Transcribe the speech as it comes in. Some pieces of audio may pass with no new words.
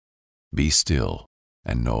Be still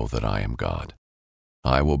and know that I am God.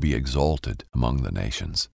 I will be exalted among the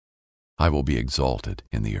nations. I will be exalted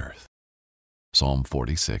in the earth. Psalm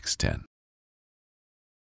 46:10.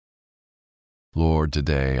 Lord,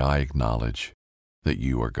 today I acknowledge that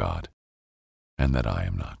you are God and that I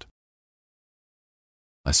am not.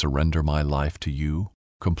 I surrender my life to you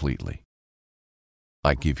completely.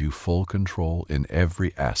 I give you full control in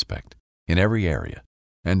every aspect, in every area,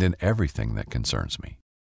 and in everything that concerns me.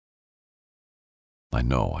 I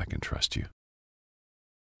know I can trust you.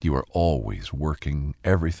 You are always working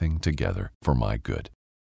everything together for my good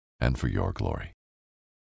and for your glory.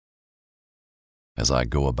 As I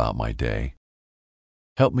go about my day,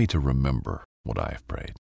 help me to remember what I have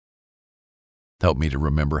prayed. Help me to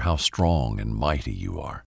remember how strong and mighty you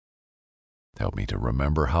are. Help me to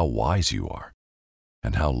remember how wise you are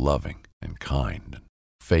and how loving and kind and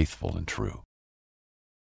faithful and true.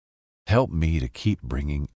 Help me to keep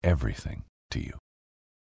bringing everything to you.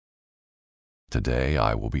 Today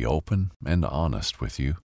I will be open and honest with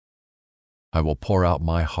you. I will pour out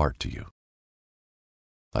my heart to you.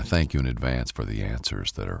 I thank you in advance for the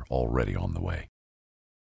answers that are already on the way,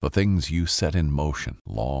 the things you set in motion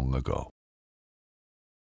long ago.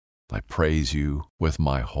 I praise you with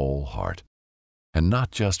my whole heart, and not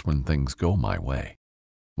just when things go my way,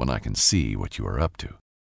 when I can see what you are up to.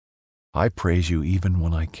 I praise you even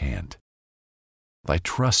when I can't. I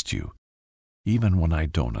trust you even when I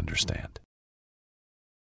don't understand.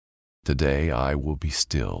 Today I will be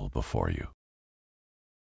still before you.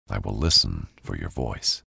 I will listen for your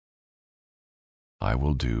voice. I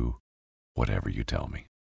will do whatever you tell me.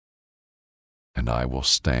 And I will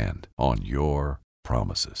stand on your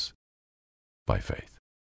promises by faith.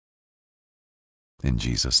 In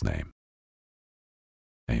Jesus' name,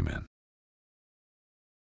 amen.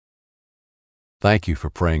 Thank you for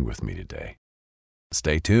praying with me today.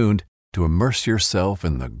 Stay tuned to immerse yourself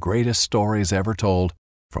in the greatest stories ever told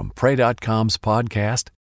from Pray.com's podcast,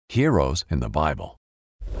 Heroes in the Bible.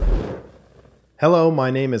 Hello, my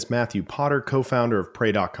name is Matthew Potter, co-founder of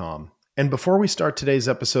Pray.com. And before we start today's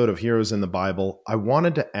episode of Heroes in the Bible, I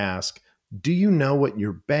wanted to ask, do you know what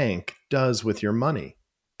your bank does with your money?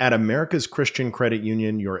 At America's Christian Credit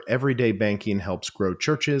Union, your everyday banking helps grow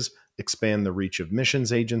churches, expand the reach of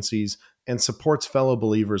missions agencies, and supports fellow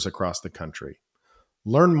believers across the country.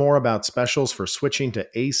 Learn more about specials for switching to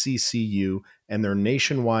ACCU and their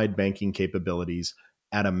nationwide banking capabilities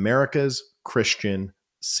at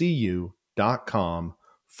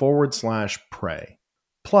americaschristiancu.com/pray.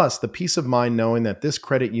 Plus, the peace of mind knowing that this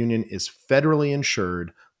credit union is federally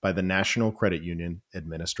insured by the National Credit Union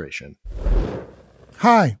Administration.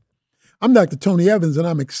 Hi, I'm Dr. Tony Evans, and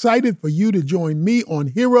I'm excited for you to join me on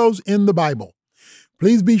Heroes in the Bible.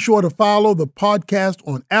 Please be sure to follow the podcast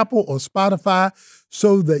on Apple or Spotify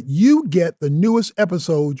so that you get the newest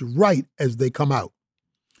episodes right as they come out.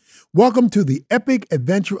 Welcome to the epic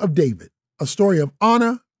adventure of David, a story of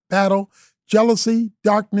honor, battle, jealousy,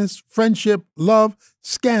 darkness, friendship, love,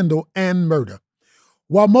 scandal, and murder.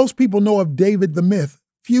 While most people know of David the myth,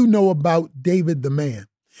 few know about David the man.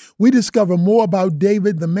 We discover more about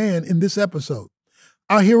David the man in this episode.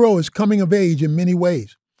 Our hero is coming of age in many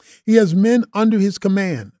ways. He has men under his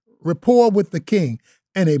command, rapport with the king,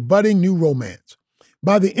 and a budding new romance.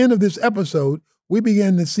 By the end of this episode, we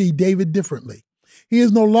begin to see David differently. He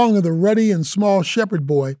is no longer the ruddy and small shepherd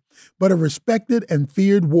boy, but a respected and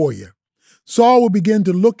feared warrior. Saul will begin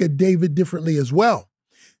to look at David differently as well.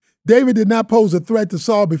 David did not pose a threat to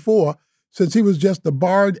Saul before, since he was just a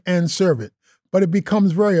bard and servant, but it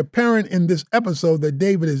becomes very apparent in this episode that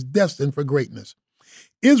David is destined for greatness.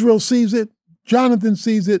 Israel sees it, Jonathan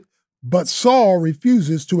sees it, but Saul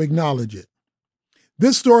refuses to acknowledge it.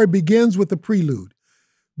 This story begins with a prelude.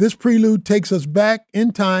 This prelude takes us back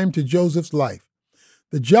in time to Joseph's life.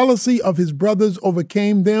 The jealousy of his brothers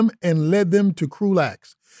overcame them and led them to cruel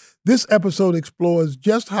acts. This episode explores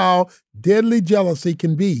just how deadly jealousy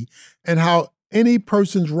can be and how any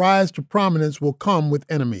person's rise to prominence will come with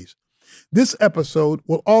enemies. This episode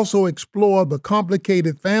will also explore the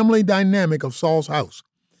complicated family dynamic of Saul's house.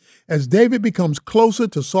 As David becomes closer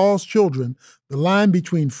to Saul's children, the line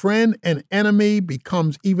between friend and enemy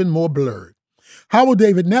becomes even more blurred. How will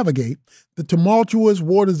David navigate the tumultuous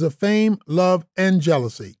waters of fame, love, and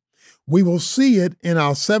jealousy? We will see it in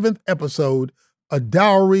our 7th episode, A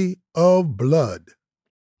Dowry of Blood.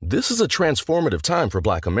 This is a transformative time for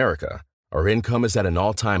Black America. Our income is at an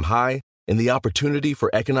all-time high, and the opportunity for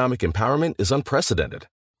economic empowerment is unprecedented.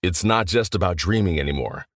 It's not just about dreaming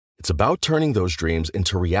anymore. It's about turning those dreams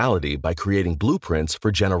into reality by creating blueprints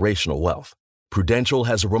for generational wealth. Prudential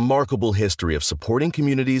has a remarkable history of supporting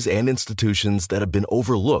communities and institutions that have been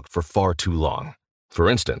overlooked for far too long. For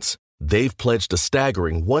instance, they've pledged a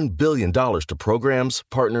staggering $1 billion to programs,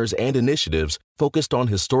 partners, and initiatives focused on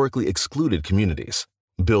historically excluded communities.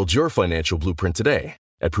 Build your financial blueprint today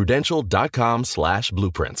at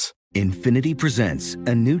prudential.com/blueprints. Infiniti presents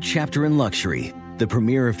a new chapter in luxury, the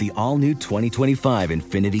premiere of the all-new 2025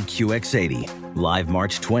 Infiniti QX80, live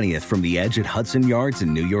March 20th from the Edge at Hudson Yards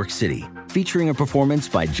in New York City, featuring a performance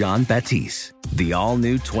by John Batiste. The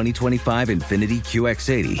all-new 2025 Infiniti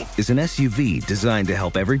QX80 is an SUV designed to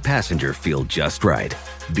help every passenger feel just right.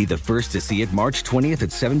 Be the first to see it March 20th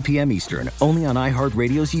at 7 p.m. Eastern, only on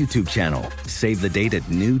iHeartRadio's YouTube channel. Save the date at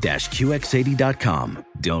new-QX80.com.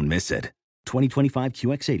 Don't miss it. 2025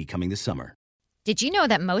 QX80 coming this summer. Did you know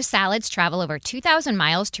that most salads travel over 2,000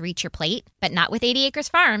 miles to reach your plate? But not with 80 Acres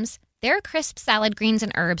Farms. Their crisp salad greens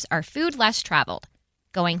and herbs are food less traveled,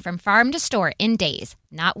 going from farm to store in days,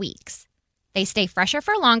 not weeks. They stay fresher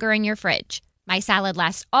for longer in your fridge. My salad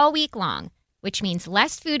lasts all week long, which means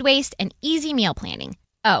less food waste and easy meal planning.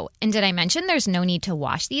 Oh, and did I mention there's no need to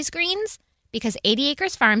wash these greens? Because 80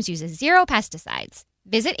 Acres Farms uses 0 pesticides.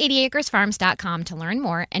 Visit 80acresfarms.com to learn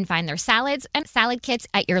more and find their salads and salad kits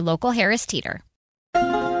at your local Harris Teeter.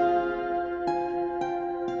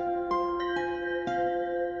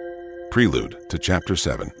 Prelude to Chapter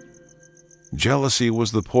 7. Jealousy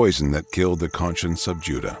was the poison that killed the conscience of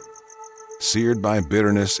Judah. Seared by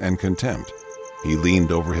bitterness and contempt, he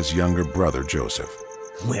leaned over his younger brother Joseph.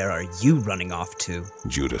 "Where are you running off to?"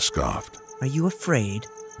 Judah scoffed. "Are you afraid?"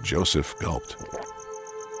 Joseph gulped.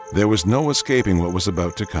 There was no escaping what was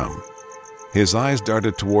about to come. His eyes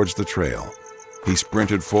darted towards the trail. He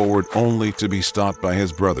sprinted forward only to be stopped by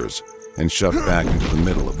his brothers and shoved back into the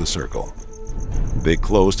middle of the circle. They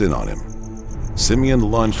closed in on him. Simeon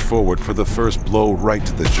lunged forward for the first blow right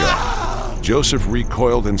to the jaw. Joseph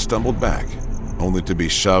recoiled and stumbled back, only to be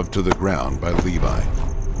shoved to the ground by Levi.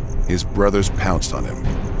 His brothers pounced on him,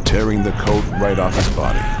 tearing the coat right off his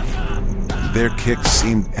body. Their kicks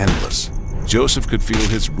seemed endless. Joseph could feel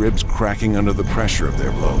his ribs cracking under the pressure of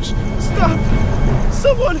their blows. "Stop!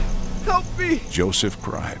 Someone help me!" Joseph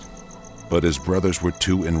cried, but his brothers were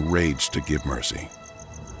too enraged to give mercy.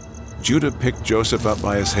 Judah picked Joseph up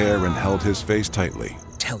by his hair and held his face tightly.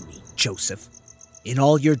 "Tell me, Joseph, in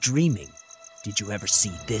all your dreaming, did you ever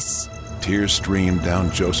see this?" Tears streamed down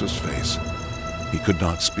Joseph's face. He could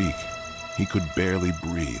not speak. He could barely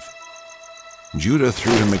breathe. Judah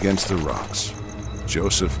threw him against the rocks.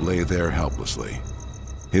 Joseph lay there helplessly.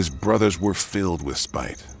 His brothers were filled with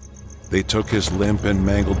spite. They took his limp and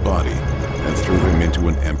mangled body and threw him into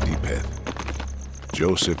an empty pit.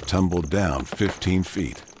 Joseph tumbled down 15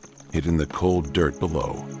 feet, hitting the cold dirt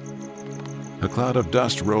below. A cloud of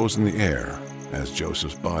dust rose in the air as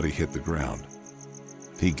Joseph's body hit the ground.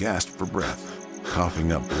 He gasped for breath,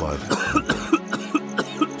 coughing up blood.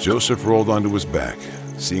 Joseph rolled onto his back,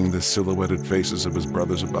 seeing the silhouetted faces of his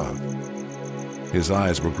brothers above. His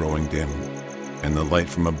eyes were growing dim, and the light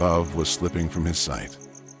from above was slipping from his sight.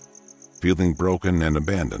 Feeling broken and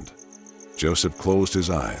abandoned, Joseph closed his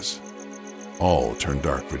eyes. All turned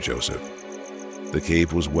dark for Joseph. The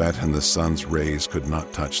cave was wet and the sun's rays could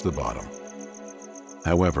not touch the bottom.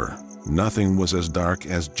 However, nothing was as dark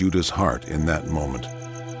as Judah's heart in that moment.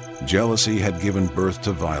 Jealousy had given birth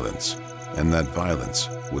to violence, and that violence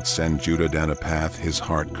would send Judah down a path his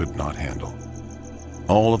heart could not handle.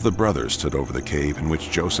 All of the brothers stood over the cave in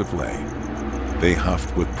which Joseph lay. They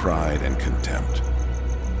huffed with pride and contempt.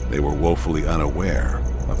 They were woefully unaware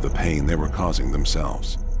of the pain they were causing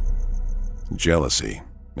themselves. Jealousy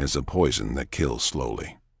is a poison that kills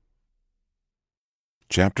slowly.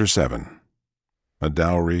 Chapter 7. A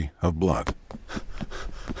Dowry of Blood.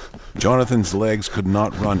 Jonathan's legs could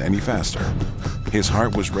not run any faster. His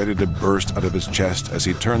heart was ready to burst out of his chest as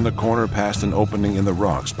he turned the corner past an opening in the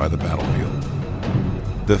rocks by the battlefield.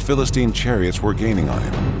 The Philistine chariots were gaining on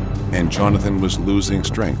him, and Jonathan was losing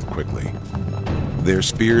strength quickly. Their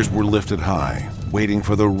spears were lifted high, waiting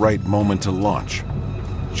for the right moment to launch.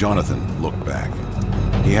 Jonathan looked back.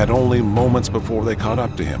 He had only moments before they caught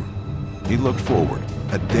up to him. He looked forward.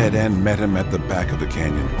 A dead end met him at the back of the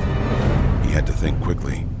canyon. He had to think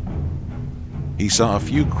quickly. He saw a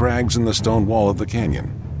few crags in the stone wall of the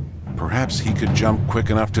canyon. Perhaps he could jump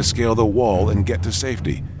quick enough to scale the wall and get to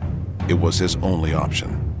safety. It was his only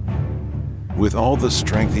option. With all the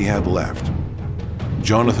strength he had left,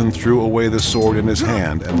 Jonathan threw away the sword in his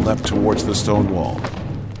hand and leapt towards the stone wall.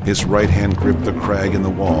 His right hand gripped the crag in the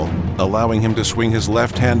wall, allowing him to swing his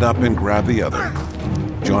left hand up and grab the other.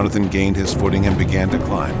 Jonathan gained his footing and began to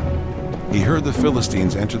climb. He heard the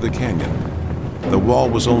Philistines enter the canyon. The wall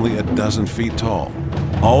was only a dozen feet tall.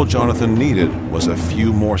 All Jonathan needed was a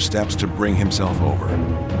few more steps to bring himself over.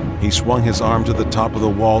 He swung his arm to the top of the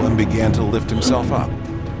wall and began to lift himself up.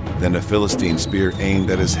 Then a Philistine spear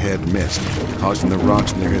aimed at his head missed, causing the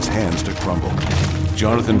rocks near his hands to crumble.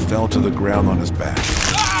 Jonathan fell to the ground on his back.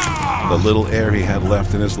 The little air he had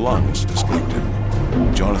left in his lungs escaped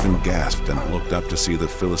him. Jonathan gasped and looked up to see the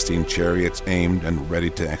Philistine chariots aimed and ready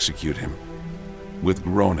to execute him. With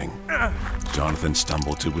groaning, Jonathan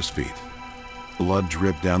stumbled to his feet. Blood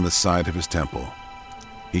dripped down the side of his temple.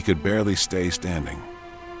 He could barely stay standing.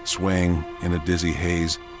 Swaying in a dizzy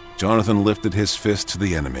haze, Jonathan lifted his fist to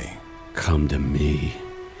the enemy. "Come to me,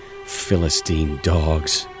 Philistine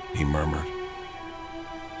dogs," he murmured.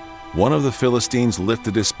 One of the Philistines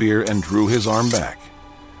lifted his spear and drew his arm back.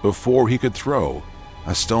 Before he could throw,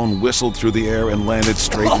 a stone whistled through the air and landed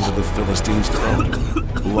straight into the Philistine's throat.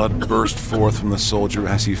 Blood burst forth from the soldier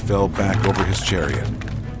as he fell back over his chariot.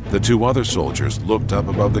 The two other soldiers looked up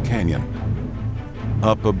above the canyon.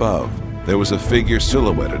 Up above, there was a figure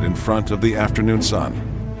silhouetted in front of the afternoon sun.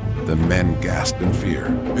 The men gasped in fear.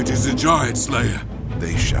 "It is a giant slayer,"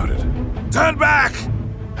 they shouted. "Turn back!"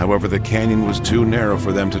 However, the canyon was too narrow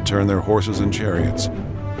for them to turn their horses and chariots.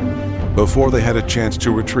 Before they had a chance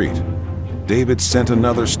to retreat, David sent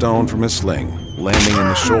another stone from his sling, landing in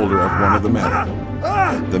the shoulder of one of the men.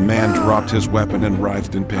 The man dropped his weapon and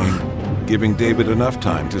writhed in pain, giving David enough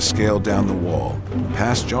time to scale down the wall,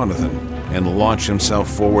 past Jonathan, and launch himself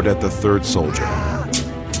forward at the third soldier.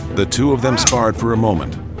 The two of them sparred for a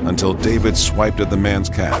moment, until David swiped at the man's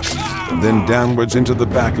calves, then downwards into the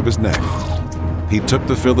back of his neck. He took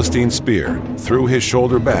the Philistine spear, threw his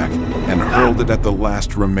shoulder back, and hurled it at the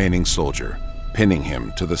last remaining soldier, pinning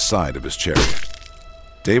him to the side of his chariot.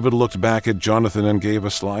 David looked back at Jonathan and gave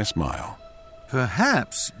a sly smile.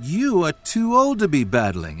 "Perhaps you are too old to be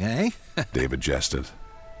battling, eh?" David jested.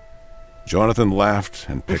 Jonathan laughed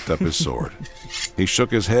and picked up his sword. He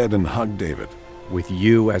shook his head and hugged David. "With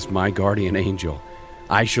you as my guardian angel,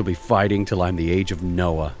 I shall be fighting till I'm the age of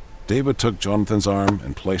Noah." David took Jonathan's arm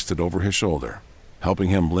and placed it over his shoulder, helping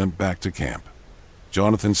him limp back to camp.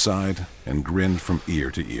 Jonathan sighed and grinned from ear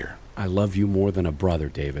to ear. "I love you more than a brother,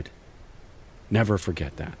 David. Never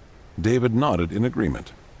forget that." David nodded in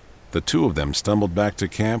agreement. The two of them stumbled back to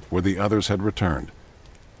camp where the others had returned.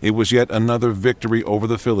 It was yet another victory over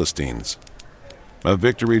the Philistines. A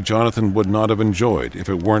victory Jonathan would not have enjoyed if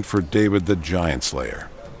it weren't for David the Giant Slayer.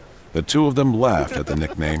 The two of them laughed at the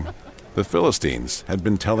nickname. The Philistines had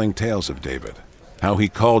been telling tales of David, how he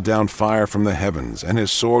called down fire from the heavens and his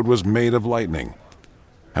sword was made of lightning.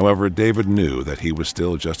 However, David knew that he was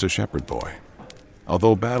still just a shepherd boy,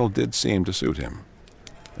 although battle did seem to suit him.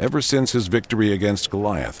 Ever since his victory against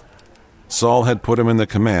Goliath, Saul had put him in the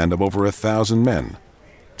command of over 1,000 men.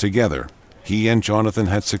 Together, he and Jonathan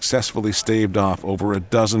had successfully staved off over a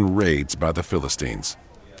dozen raids by the Philistines.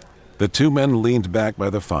 The two men leaned back by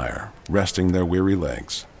the fire, resting their weary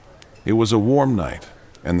legs. It was a warm night,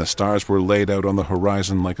 and the stars were laid out on the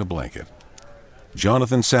horizon like a blanket.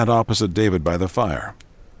 Jonathan sat opposite David by the fire.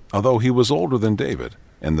 Although he was older than David,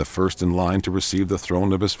 and the first in line to receive the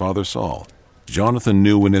throne of his father Saul, Jonathan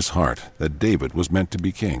knew in his heart that David was meant to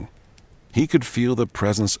be king. He could feel the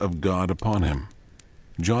presence of God upon him.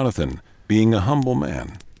 Jonathan, being a humble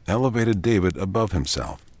man, elevated David above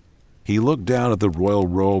himself. He looked down at the royal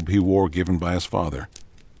robe he wore given by his father.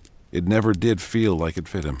 It never did feel like it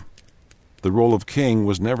fit him. The role of king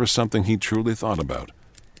was never something he truly thought about,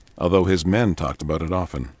 although his men talked about it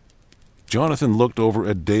often. Jonathan looked over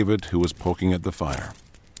at David, who was poking at the fire.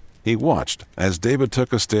 He watched as David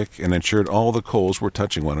took a stick and ensured all the coals were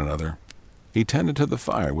touching one another. He tended to the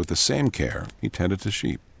fire with the same care he tended to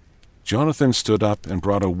sheep. Jonathan stood up and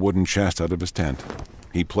brought a wooden chest out of his tent.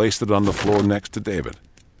 He placed it on the floor next to David.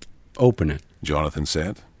 "Open it," Jonathan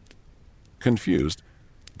said. Confused,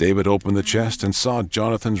 David opened the chest and saw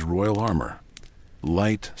Jonathan's royal armor.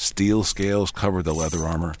 Light steel scales covered the leather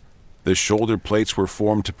armor. The shoulder plates were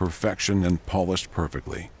formed to perfection and polished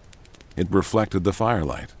perfectly. It reflected the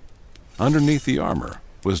firelight. Underneath the armor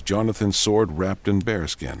was Jonathan's sword wrapped in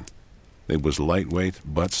bearskin. It was lightweight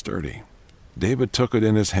but sturdy. David took it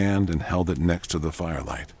in his hand and held it next to the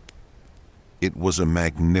firelight. It was a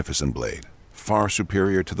magnificent blade, far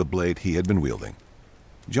superior to the blade he had been wielding.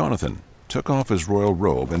 Jonathan took off his royal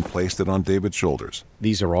robe and placed it on David's shoulders.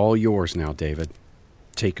 "These are all yours now, David.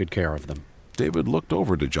 Take good care of them." David looked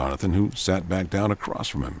over to Jonathan, who sat back down across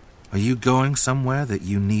from him. "Are you going somewhere that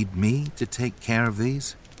you need me to take care of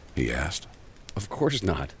these?" he asked. "Of course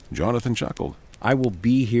not." Jonathan chuckled. "I will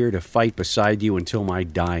be here to fight beside you until my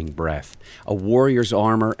dying breath. A warrior's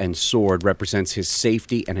armor and sword represents his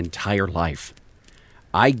safety and entire life.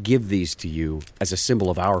 I give these to you as a symbol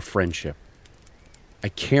of our friendship. I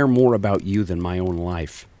care more about you than my own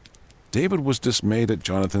life." David was dismayed at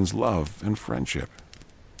Jonathan's love and friendship.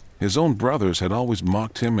 His own brothers had always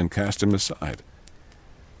mocked him and cast him aside.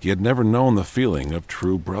 He had never known the feeling of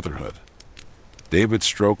true brotherhood. David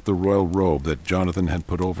stroked the royal robe that Jonathan had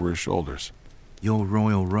put over his shoulders. "Your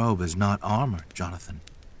royal robe is not armor, Jonathan.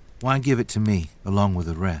 Why give it to me, along with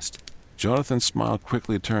the rest?" Jonathan's smile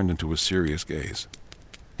quickly turned into a serious gaze.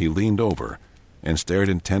 He leaned over and stared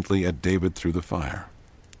intently at David through the fire.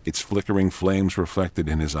 Its flickering flames reflected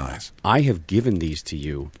in his eyes. "I have given these to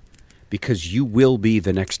you because you will be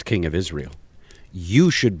the next king of Israel.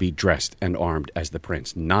 You should be dressed and armed as the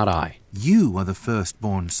prince, not I." "You are the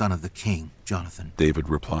firstborn son of the king, Jonathan," David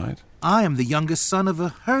replied. "I am the youngest son of a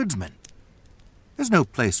herdsman. There's no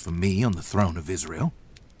place for me on the throne of Israel."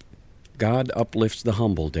 "God uplifts the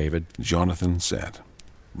humble, David," Jonathan said,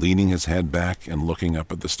 leaning his head back and looking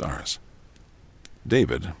up at the stars.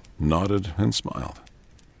 David nodded and smiled.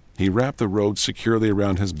 He wrapped the robe securely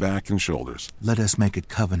around his back and shoulders. "Let us make a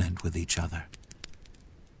covenant with each other.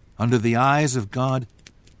 Under the eyes of God,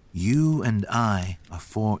 you and I are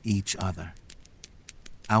for each other.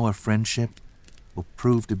 Our friendship will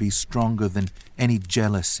prove to be stronger than any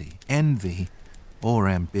jealousy, envy, or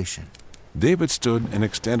ambition." David stood and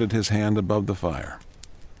extended his hand above the fire.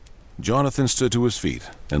 Jonathan stood to his feet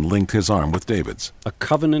and linked his arm with David's. "A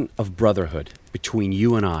covenant of brotherhood between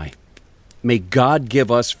you and I. May God give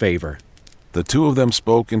us favor." The two of them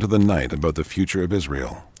spoke into the night about the future of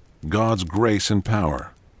Israel, God's grace and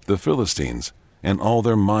power, the Philistines, and all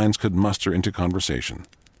their minds could muster into conversation.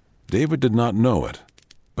 David did not know it,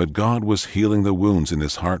 but God was healing the wounds in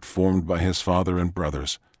his heart formed by his father and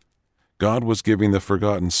brothers. God was giving the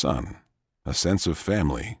forgotten son a sense of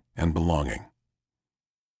family and belonging.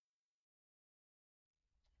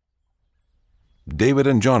 David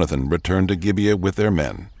and Jonathan returned to Gibeah with their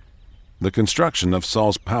men. The construction of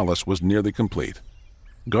Saul's palace was nearly complete.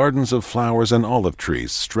 Gardens of flowers and olive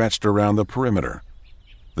trees stretched around the perimeter.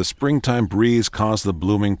 The springtime breeze caused the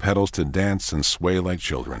blooming petals to dance and sway like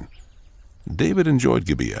children. David enjoyed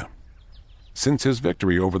Gibeah. Since his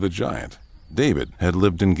victory over the giant, David had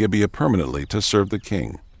lived in Gibeah permanently to serve the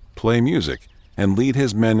king, play music, and lead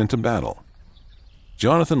his men into battle.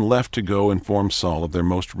 Jonathan left to go inform Saul of their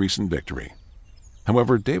most recent victory.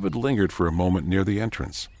 However, David lingered for a moment near the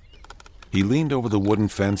entrance. He leaned over the wooden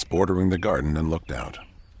fence bordering the garden and looked out.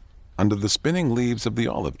 Under the spinning leaves of the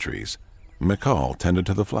olive trees, Michal tended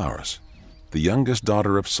to the flowers. The youngest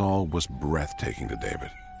daughter of Saul was breathtaking to David.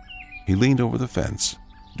 He leaned over the fence,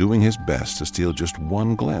 doing his best to steal just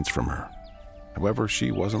one glance from her. However,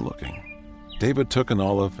 she wasn't looking. David took an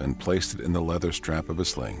olive and placed it in the leather strap of his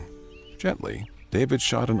sling. Gently, David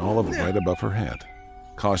shot an olive right above her head,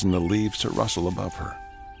 causing the leaves to rustle above her.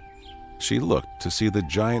 She looked to see the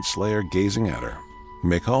giant slayer gazing at her.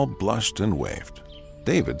 Michal blushed and waved.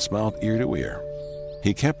 David smiled ear to ear.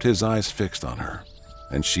 He kept his eyes fixed on her,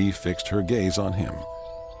 and she fixed her gaze on him.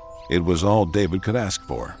 It was all David could ask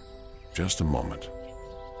for. Just a moment.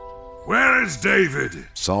 "Where is David?"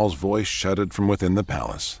 Saul's voice shouted from within the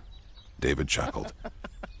palace. David chuckled.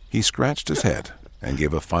 He scratched his head and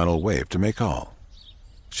gave a final wave to Michal.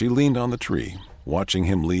 She leaned on the tree, watching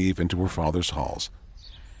him leave into her father's halls.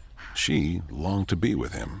 She longed to be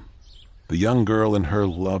with him. The young girl in her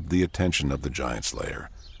loved the attention of the giant slayer.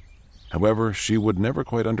 However, she would never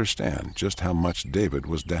quite understand just how much David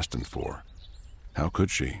was destined for. How could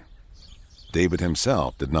she? David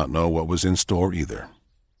himself did not know what was in store either.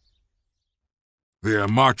 "They are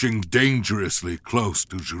marching dangerously close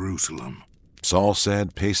to Jerusalem," Saul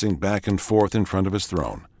said, pacing back and forth in front of his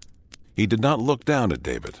throne. He did not look down at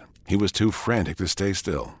David. He was too frantic to stay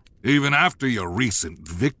still. "Even after your recent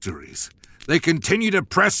victories, they continue to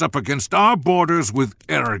press up against our borders with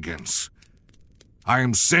arrogance. I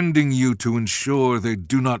am sending you to ensure they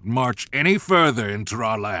do not march any further into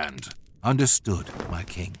our land." "Understood, my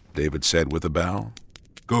king," David said with a bow.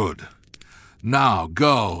 "Good. Now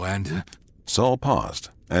go and—" Saul paused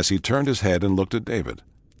as he turned his head and looked at David.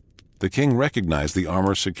 The king recognized the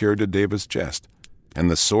armor secured to David's chest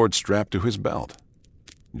and the sword strapped to his belt.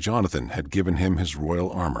 Jonathan had given him his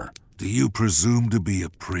royal armor. "Do you presume to be a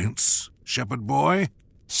prince, shepherd boy?"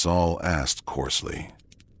 Saul asked coarsely.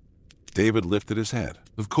 David lifted his head.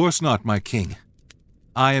 "Of course not, my king.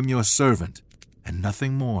 I am your servant, and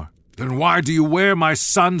nothing more." "Then why do you wear my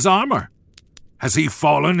son's armor? Has he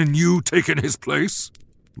fallen and you taken his place?"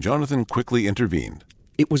 Jonathan quickly intervened.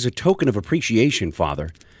 "It was a token of appreciation,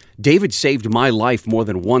 Father. David saved my life more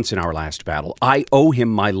than once in our last battle. I owe him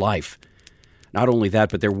my life. Not only that,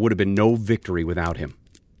 but there would have been no victory without him."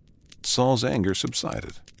 Saul's anger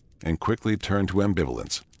subsided and quickly turned to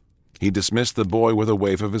ambivalence. He dismissed the boy with a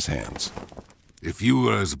wave of his hands. If you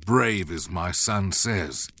are as brave as my son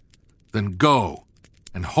says, then go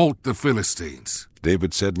and halt the Philistines.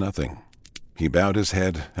 David said nothing. He bowed his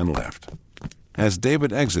head and left. As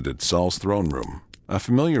David exited Saul's throne room, a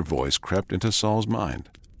familiar voice crept into Saul's mind.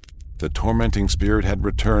 The tormenting spirit had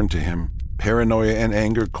returned to him. Paranoia and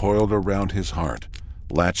anger coiled around his heart,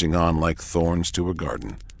 latching on like thorns to a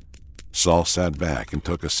garden. Saul sat back and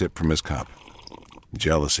took a sip from his cup.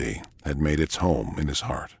 Jealousy had made its home in his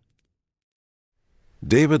heart.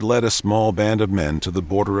 David led a small band of men to the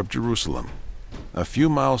border of Jerusalem. A few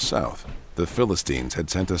miles south, the Philistines had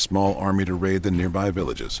sent a small army to raid the nearby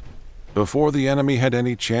villages. Before the enemy had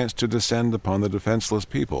any chance to descend upon the defenseless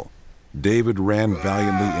people, David ran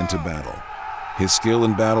valiantly into battle. His skill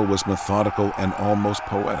in battle was methodical and almost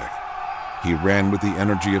poetic. He ran with the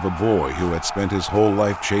energy of a boy who had spent his whole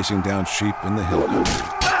life chasing down sheep in the hill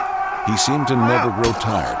country. He seemed to never grow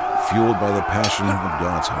tired, fueled by the passion of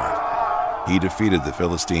God's heart. He defeated the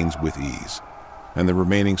Philistines with ease, and the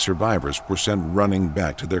remaining survivors were sent running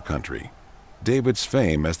back to their country. David's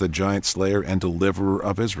fame as the giant slayer and deliverer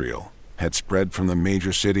of Israel had spread from the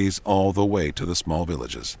major cities all the way to the small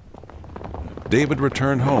villages. David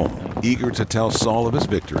returned home, eager to tell Saul of his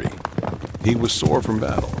victory. He was sore from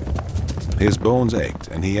battle. His bones ached,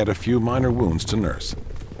 and he had a few minor wounds to nurse.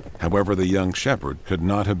 However, the young shepherd could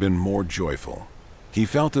not have been more joyful. He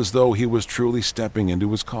felt as though he was truly stepping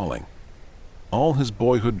into his calling. All his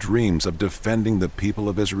boyhood dreams of defending the people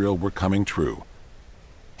of Israel were coming true.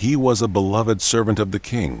 He was a beloved servant of the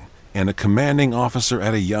king and a commanding officer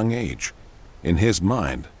at a young age. In his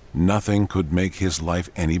mind, nothing could make his life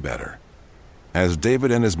any better. As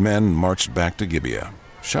David and his men marched back to Gibeah,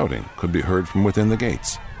 shouting could be heard from within the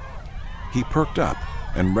gates. He perked up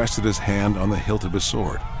and rested his hand on the hilt of his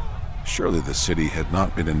sword. Surely the city had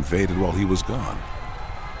not been invaded while he was gone.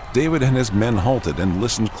 David and his men halted and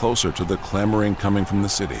listened closer to the clamoring coming from the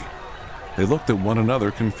city. They looked at one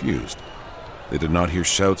another confused. They did not hear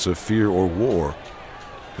shouts of fear or war.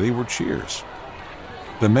 They were cheers.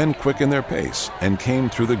 The men quickened their pace and came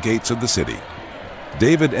through the gates of the city.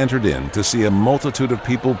 David entered in to see a multitude of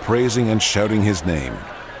people praising and shouting his name.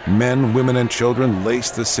 Men, women, and children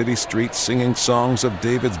laced the city streets singing songs of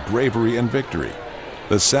David's bravery and victory.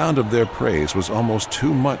 The sound of their praise was almost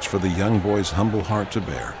too much for the young boy's humble heart to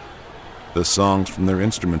bear. The songs from their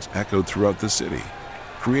instruments echoed throughout the city,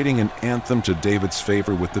 creating an anthem to David's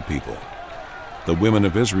favor with the people. The women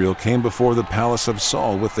of Israel came before the palace of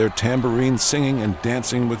Saul with their tambourines singing and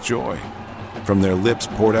dancing with joy. From their lips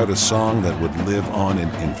poured out a song that would live on in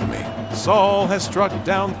infamy. Saul has struck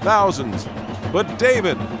down thousands, but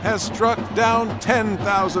David has struck down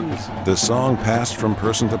 10,000s. The song passed from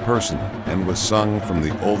person to person and was sung from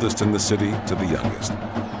the oldest in the city to the youngest.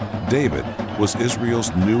 David was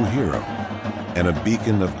Israel's new hero and a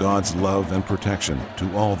beacon of God's love and protection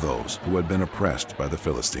to all those who had been oppressed by the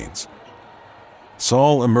Philistines.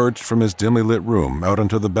 Saul emerged from his dimly lit room out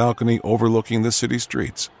onto the balcony overlooking the city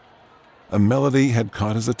streets. A melody had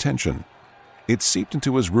caught his attention. It seeped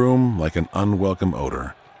into his room like an unwelcome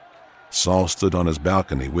odor. Saul stood on his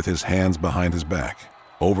balcony with his hands behind his back,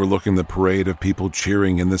 overlooking the parade of people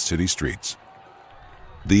cheering in the city streets.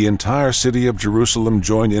 The entire city of Jerusalem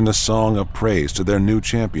joined in a song of praise to their new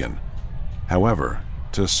champion. However,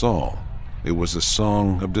 to Saul, it was a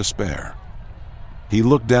song of despair. He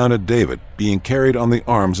looked down at David, being carried on the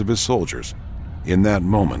arms of his soldiers. In that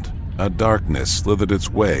moment, a darkness slithered its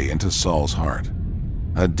way into Saul's heart.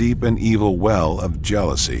 A deep and evil well of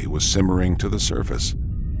jealousy was simmering to the surface.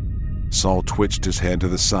 Saul twitched his head to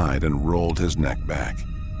the side and rolled his neck back.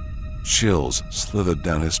 Chills slithered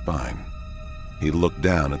down his spine. He looked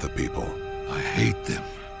down at the people. I hate them,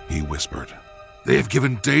 he whispered. They have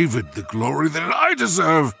given David the glory that I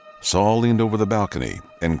deserve. Saul leaned over the balcony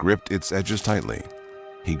and gripped its edges tightly.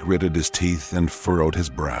 He gritted his teeth and furrowed his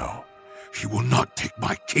brow. He will not take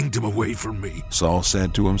my kingdom away from me, Saul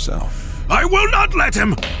said to himself. I will not let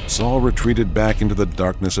him! Saul retreated back into the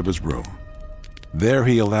darkness of his room. There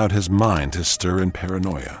he allowed his mind to stir in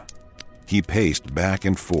paranoia. He paced back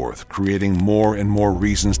and forth, creating more and more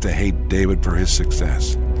reasons to hate David for his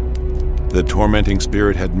success. The tormenting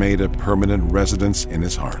spirit had made a permanent residence in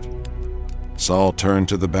his heart. Saul turned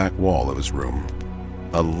to the back wall of his room.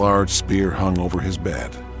 A large spear hung over his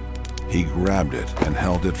bed. He grabbed it and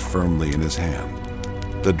held it firmly in his hand.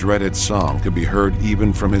 The dreaded song could be heard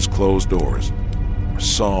even from his closed doors.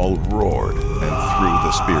 Saul roared and threw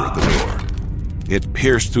the spear at the door. It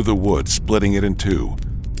pierced through the wood, splitting it in two.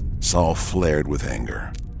 Saul flared with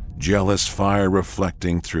anger, jealous fire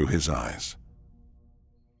reflecting through his eyes.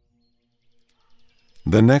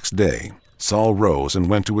 The next day, Saul rose and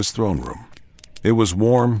went to his throne room. It was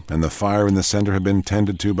warm, and the fire in the center had been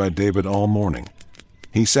tended to by David all morning.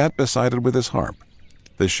 He sat beside it with his harp.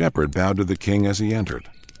 The shepherd bowed to the king as he entered.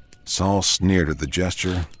 Saul sneered at the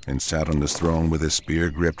gesture and sat on his throne with his spear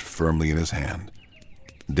gripped firmly in his hand.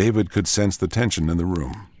 David could sense the tension in the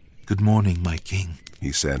room. "Good morning, my king,"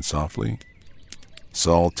 he said softly.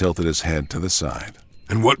 Saul tilted his head to the side.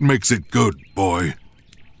 "And what makes it good, boy?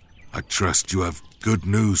 I trust you have good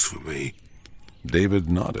news for me." David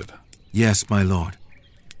nodded. "Yes, my lord.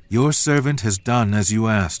 Your servant has done as you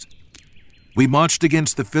asked. We marched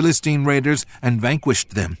against the Philistine raiders and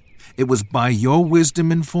vanquished them. It was by your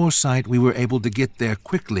wisdom and foresight we were able to get there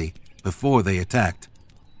quickly before they attacked."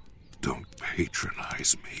 "Don't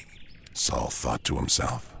patronize me," Saul thought to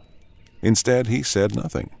himself. Instead, he said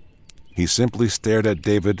nothing. He simply stared at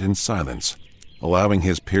David in silence, allowing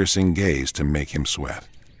his piercing gaze to make him sweat.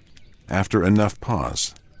 After enough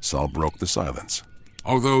pause, Saul broke the silence.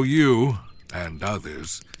 "Although you, and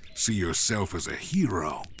others, see yourself as a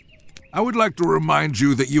hero, I would like to remind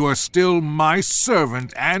you that you are still my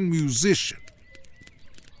servant and musician.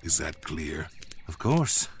 Is that clear?" "Of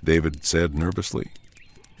course," David said nervously.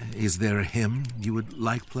 "Is there a hymn you would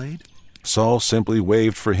like played?" Saul simply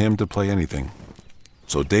waved for him to play anything.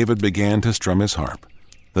 So David began to strum his harp.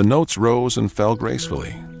 The notes rose and fell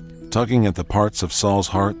gracefully, tugging at the parts of Saul's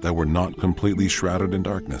heart that were not completely shrouded in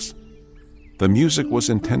darkness. The music was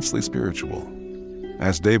intensely spiritual.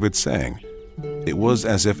 As David sang, it was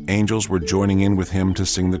as if angels were joining in with him to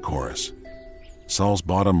sing the chorus. Saul's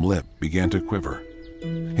bottom lip began to quiver.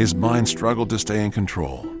 His mind struggled to stay in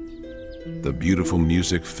control. The beautiful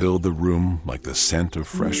music filled the room like the scent of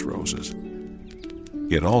fresh roses.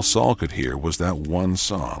 Yet all Saul could hear was that one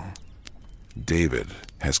song. David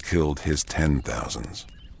has killed his 10,000s.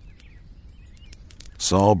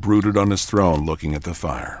 Saul brooded on his throne looking at the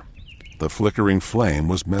fire. The flickering flame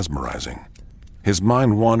was mesmerizing. His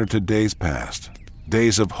mind wandered to days past,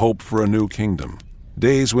 days of hope for a new kingdom,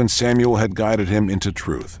 days when Samuel had guided him into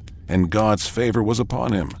truth, and God's favor was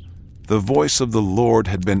upon him. The voice of the Lord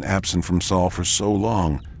had been absent from Saul for so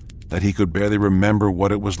long that he could barely remember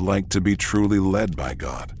what it was like to be truly led by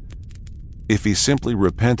God. If he simply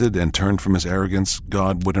repented and turned from his arrogance,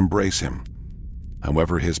 God would embrace him.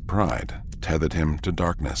 However, his pride tethered him to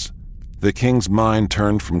darkness. The king's mind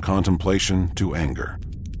turned from contemplation to anger.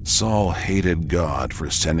 Saul hated God for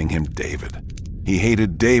sending him David. He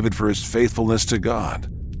hated David for his faithfulness to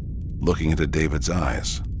God. Looking into David's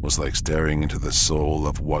eyes was like staring into the soul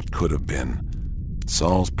of what could have been.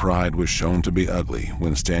 Saul's pride was shown to be ugly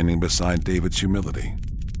when standing beside David's humility.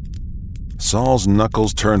 Saul's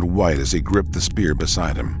knuckles turned white as he gripped the spear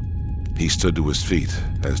beside him. He stood to his feet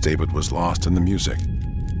as David was lost in the music.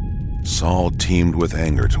 Saul teemed with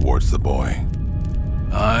anger towards the boy.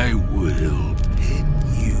 "I will pin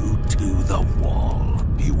you to the wall,"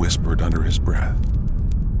 he whispered under his breath.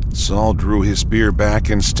 Saul drew his spear back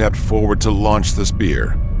and stepped forward to launch the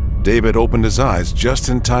spear. David opened his eyes just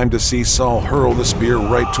in time to see Saul hurl the spear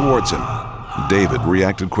right towards him. David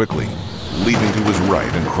reacted quickly, leaping to his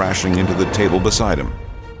right and crashing into the table beside him.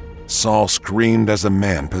 Saul screamed as a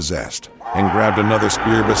man possessed and grabbed another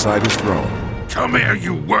spear beside his throne. "Come here,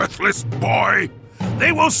 you worthless boy!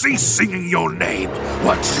 They will cease singing your name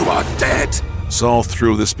once you are dead!" Saul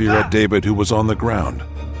threw the spear at David, who was on the ground.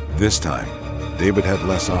 This time, David had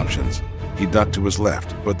less options. He ducked to his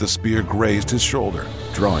left, but the spear grazed his shoulder,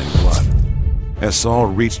 drawing blood. As Saul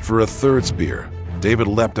reached for a third spear, David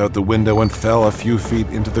leapt out the window and fell a few feet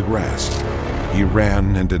into the grass. He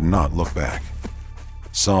ran and did not look back.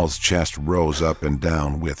 Saul's chest rose up and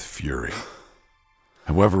down with fury.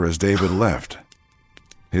 However, as David left,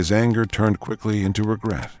 his anger turned quickly into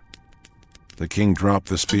regret. The king dropped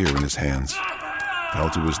the spear in his hands, fell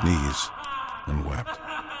to his knees, and wept.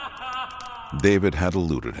 David had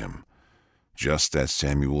eluded him, just as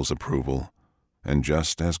Samuel's approval and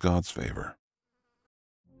just as God's favor.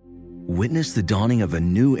 Witness the dawning of a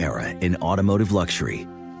new era in automotive luxury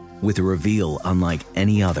with a reveal unlike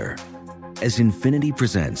any other as Infiniti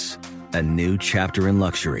presents a new chapter in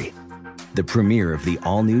luxury, the premiere of the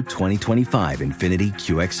all-new 2025 Infiniti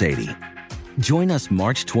QX80. Join us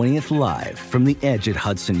March 20th live from the Edge at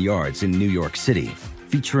Hudson Yards in New York City,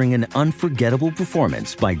 featuring an unforgettable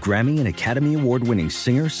performance by Grammy and Academy Award-winning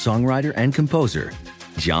singer, songwriter, and composer,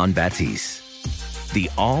 Jon Batiste. The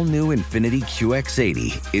all-new Infiniti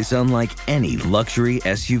QX80 is unlike any luxury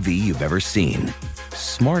SUV you've ever seen.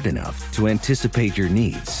 Smart enough to anticipate your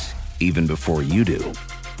needs, even before you do.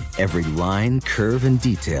 Every line, curve, and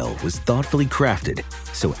detail was thoughtfully crafted,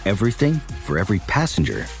 so everything for every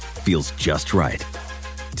passenger feels just right.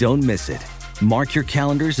 Don't miss it. Mark your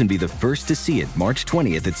calendars and be the first to see it March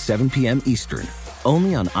 20th at 7 p.m. Eastern,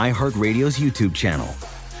 only on iHeartRadio's YouTube channel.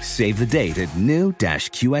 Save the date at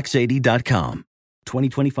new-QX80.com.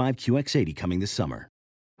 2025 QX80 coming this summer.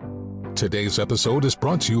 Today's episode is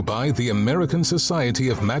brought to you by the American Society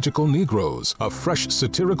of Magical Negroes, a fresh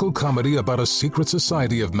satirical comedy about a secret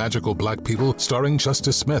society of magical black people starring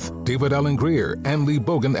Justice Smith, David Allen Greer, Ann Lee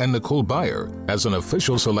Bogan, and Nicole Byer. As an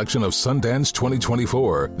official selection of Sundance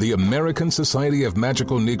 2024, the American Society of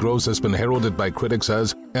Magical Negroes has been heralded by critics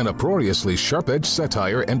as an uproariously sharp-edged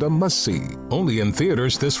satire and a must-see. Only in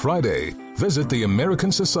theaters this Friday. Visit the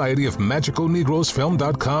American Society of Magical Negroes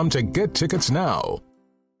Film.com to get tickets now.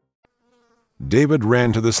 David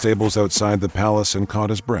ran to the stables outside the palace and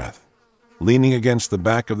caught his breath. Leaning against the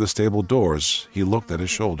back of the stable doors, he looked at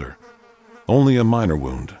his shoulder. Only a minor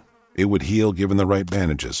wound. It would heal given the right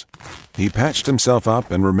bandages. He patched himself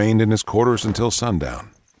up and remained in his quarters until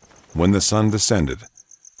sundown. When the sun descended,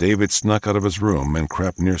 David snuck out of his room and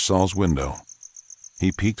crept near Saul's window.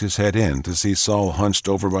 He peeked his head in to see Saul hunched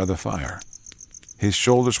over by the fire. His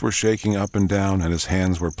shoulders were shaking up and down and his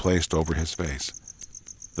hands were placed over his face.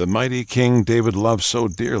 The mighty king David loved so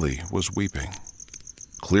dearly was weeping.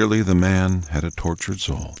 Clearly the man had a tortured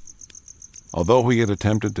soul. Although he had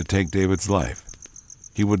attempted to take David's life,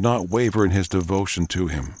 he would not waver in his devotion to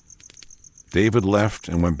him. David left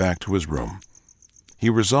and went back to his room. He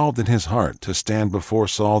resolved in his heart to stand before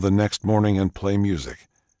Saul the next morning and play music.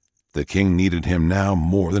 The king needed him now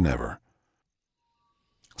more than ever.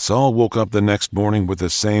 Saul woke up the next morning with the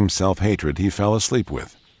same self-hatred he fell asleep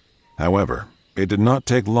with. However, it did not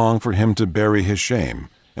take long for him to bury his shame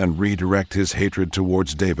and redirect his hatred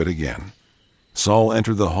towards David again. Saul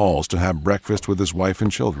entered the halls to have breakfast with his wife and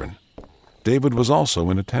children. David was also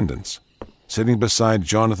in attendance, sitting beside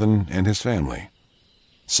Jonathan and his family.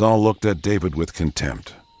 Saul looked at David with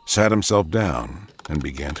contempt, sat himself down, and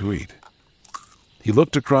began to eat. He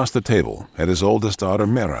looked across the table at his oldest daughter,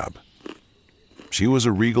 Merab. She was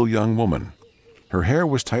a regal young woman. Her hair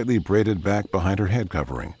was tightly braided back behind her head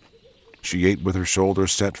covering. She ate with her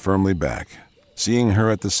shoulders set firmly back. Seeing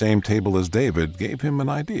her at the same table as David gave him an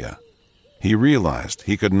idea. He realized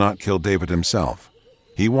he could not kill David himself.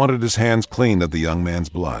 He wanted his hands clean of the young man's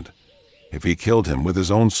blood. If he killed him with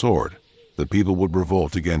his own sword, the people would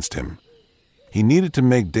revolt against him. He needed to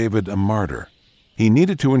make David a martyr. He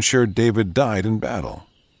needed to ensure David died in battle.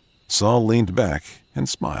 Saul leaned back and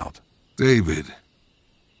smiled. David,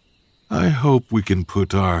 I hope we can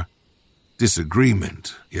put our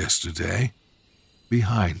disagreement yesterday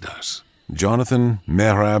behind us. Jonathan,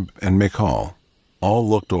 Merab, and Michal all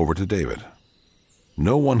looked over to David.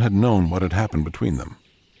 No one had known what had happened between them.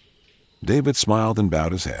 David smiled and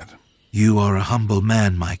bowed his head. You are a humble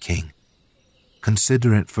man, my king.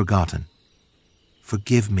 Consider it forgotten.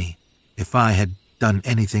 Forgive me if I had done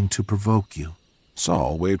anything to provoke you.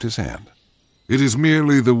 Saul waved his hand. It is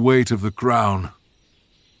merely the weight of the crown.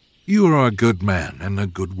 You are a good man and a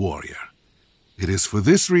good warrior. It is for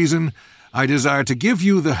this reason I desire to give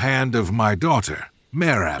you the hand of my daughter,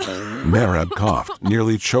 Merab. Merab coughed,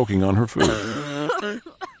 nearly choking on her food.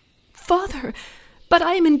 Father, but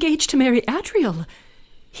I am engaged to marry Adriel.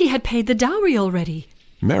 He had paid the dowry already.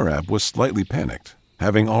 Merab was slightly panicked,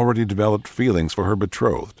 having already developed feelings for her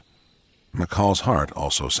betrothed. Michal's heart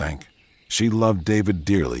also sank. She loved David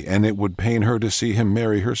dearly, and it would pain her to see him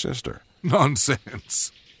marry her sister.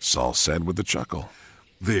 Nonsense, Saul said with a chuckle.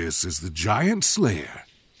 This is the giant slayer.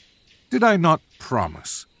 Did I not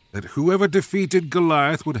promise that whoever defeated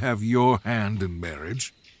Goliath would have your hand in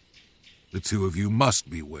marriage? The two of you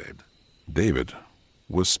must be wed. David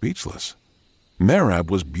was speechless.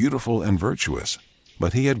 Merab was beautiful and virtuous,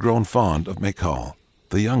 but he had grown fond of Michal,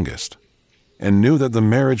 the youngest, and knew that the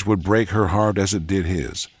marriage would break her heart as it did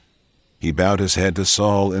his. He bowed his head to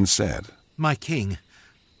Saul and said, My king,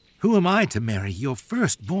 who am I to marry your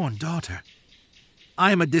firstborn daughter?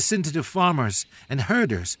 I am a descendant of farmers and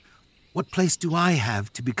herders. What place do I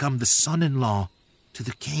have to become the son-in-law to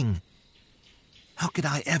the king? How could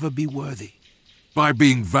I ever be worthy? By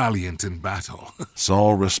being valiant in battle.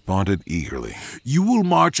 Saul responded eagerly. You will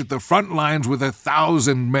march at the front lines with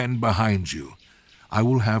 1,000 men behind you. I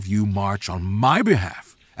will have you march on my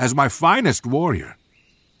behalf as my finest warrior.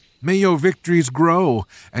 May your victories grow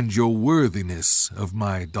and your worthiness of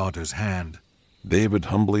my daughter's hand. David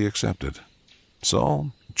humbly accepted.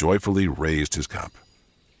 Saul joyfully raised his cup.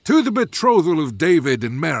 To the betrothal of David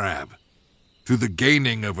and Merab, to the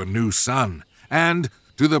gaining of a new son, and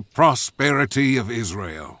to the prosperity of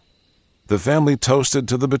Israel. The family toasted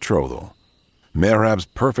to the betrothal. Merab's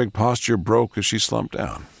perfect posture broke as she slumped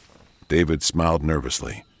down. David smiled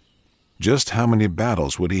nervously. Just how many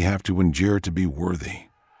battles would he have to endure to be worthy?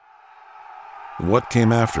 What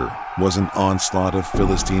came after was an onslaught of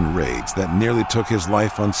Philistine raids that nearly took his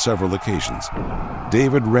life on several occasions.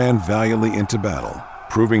 David ran valiantly into battle,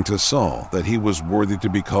 proving to Saul that he was worthy to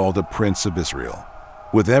be called a prince of Israel.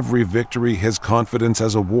 With every victory, his confidence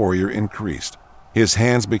as a warrior increased. His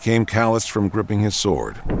hands became calloused from gripping his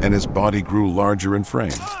sword, and his body grew larger in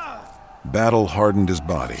frame. Battle hardened his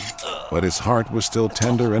body, but his heart was still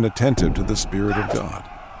tender and attentive to the Spirit of God.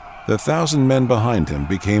 The 1,000 men behind him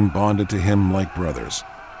became bonded to him like brothers.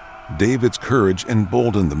 David's courage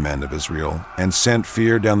emboldened the men of Israel and sent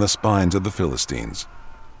fear down the spines of the Philistines.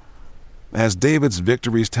 As David's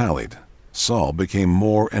victories tallied, Saul became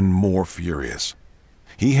more and more furious.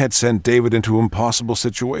 He had sent David into impossible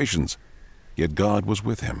situations, yet God was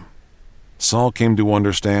with him. Saul came to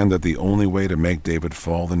understand that the only way to make David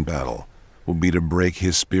fall in battle would be to break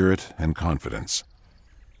his spirit and confidence.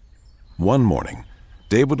 One morning,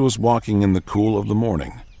 David was walking in the cool of the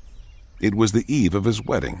morning. It was the eve of his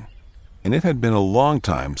wedding, and it had been a long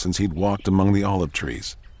time since he'd walked among the olive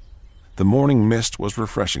trees. The morning mist was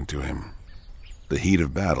refreshing to him. The heat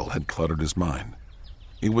of battle had cluttered his mind.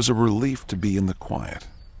 It was a relief to be in the quiet.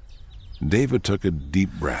 David took a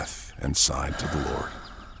deep breath and sighed to the Lord.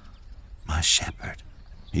 My shepherd,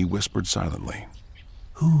 he whispered silently.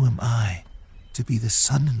 Who am I to be the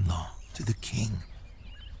son-in-law to the king?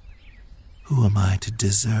 Who am I to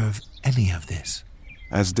deserve any of this?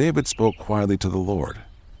 As David spoke quietly to the Lord,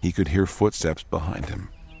 he could hear footsteps behind him.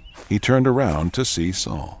 He turned around to see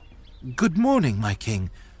Saul. Good morning, my king.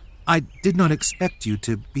 I did not expect you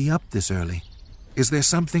to be up this early. Is there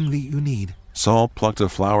something that you need? Saul plucked a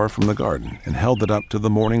flower from the garden and held it up to the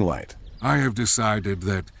morning light. I have decided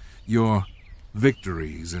that your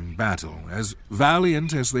victories in battle, as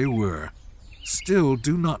valiant as they were, still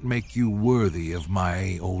do not make you worthy of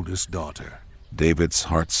my oldest daughter. David's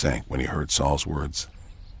heart sank when he heard Saul's words.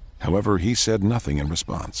 However, he said nothing in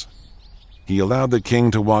response. He allowed the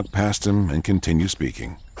king to walk past him and continue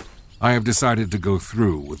speaking. I have decided to go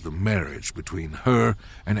through with the marriage between her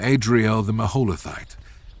and Adriel the Maholathite.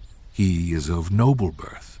 He is of noble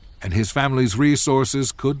birth, and his family's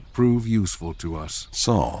resources could prove useful to us.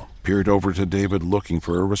 Saul peered over to David looking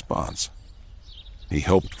for a response. He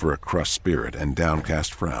hoped for a crushed spirit and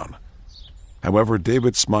downcast frown. However,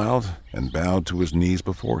 David smiled and bowed to his knees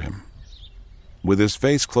before him. With his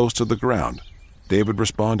face close to the ground, David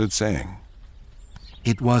responded, saying,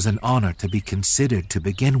 It was an honor to be considered to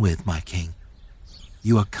begin with, my king.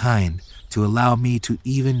 You are kind to allow me to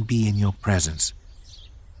even be in your presence.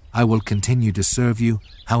 I will continue to serve you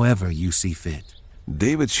however you see fit.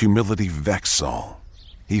 David's humility vexed Saul.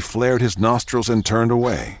 He flared his nostrils and turned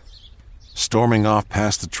away. Storming off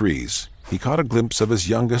past the trees, he caught a glimpse of his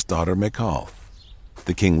youngest daughter, Michal.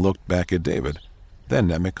 The king looked back at David, then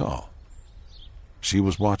at Michal. She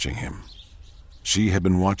was watching him. She had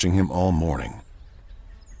been watching him all morning.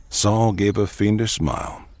 Saul gave a fiendish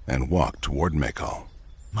smile and walked toward Michal.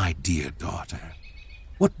 My dear daughter,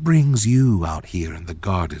 what brings you out here in the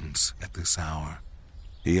gardens at this hour?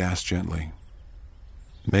 He asked gently.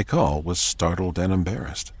 Michal was startled and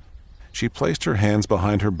embarrassed. She placed her hands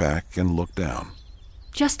behind her back and looked down.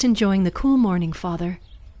 Just enjoying the cool morning, Father.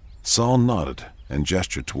 Saul nodded and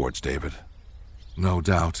gestured towards David. No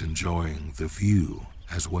doubt enjoying the view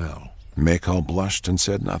as well. Michal blushed and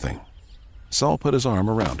said nothing. Saul put his arm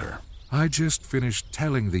around her. I just finished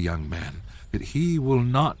telling the young man that he will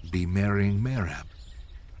not be marrying Merab.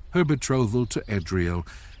 Her betrothal to Adriel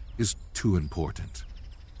is too important.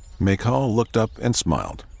 Michal looked up and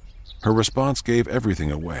smiled. Her response gave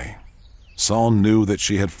everything away. Saul knew that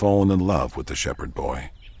she had fallen in love with the shepherd boy.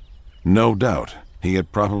 No doubt he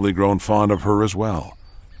had probably grown fond of her as well.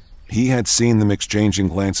 He had seen them exchanging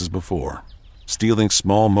glances before, stealing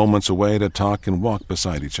small moments away to talk and walk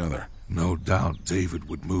beside each other. No doubt David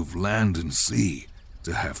would move land and sea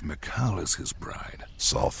to have Michal as his bride,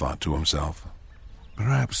 Saul thought to himself.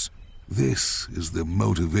 Perhaps this is the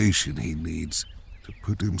motivation he needs to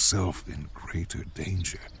put himself in greater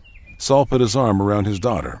danger. Saul put his arm around his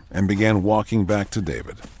daughter and began walking back to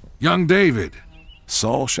David. Young David!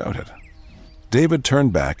 Saul shouted. David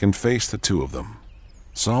turned back and faced the two of them.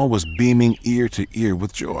 Saul was beaming ear to ear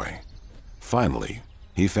with joy. Finally,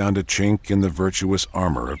 he found a chink in the virtuous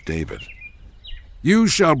armor of David. You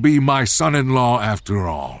shall be my son-in-law after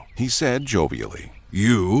all, he said jovially.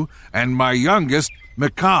 You and my youngest,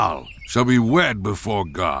 Michal, shall be wed before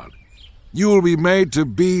God. You will be made to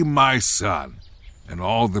be my son, and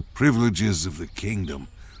all the privileges of the kingdom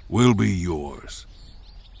will be yours.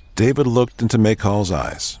 David looked into Michal's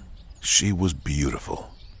eyes. She was beautiful,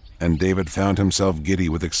 and David found himself giddy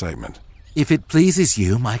with excitement. If it pleases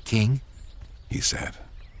you, my king, he said.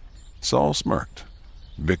 Saul smirked.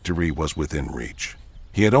 Victory was within reach.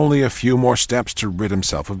 He had only a few more steps to rid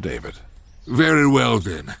himself of David. Very well,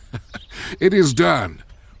 then. It is done.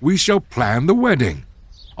 We shall plan the wedding.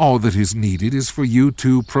 All that is needed is for you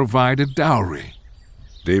to provide a dowry.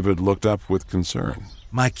 David looked up with concern.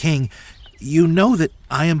 My king, you know that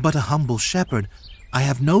I am but a humble shepherd. I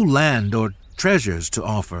have no land or treasures to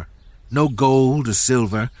offer, no gold or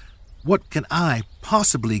silver. What can I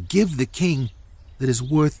possibly give the king that is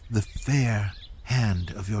worth the fair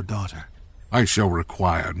hand of your daughter? I shall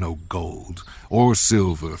require no gold or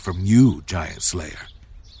silver from you, Giant Slayer.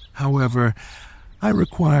 However, I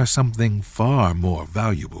require something far more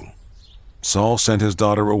valuable. Saul sent his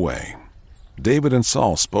daughter away. David and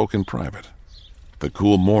Saul spoke in private. The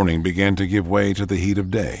cool morning began to give way to the heat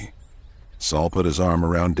of day. Saul put his arm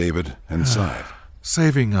around David and sighed.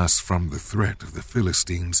 Saving us from the threat of the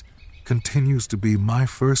Philistines continues to be my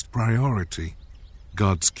first priority.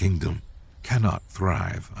 God's kingdom cannot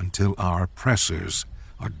thrive until our oppressors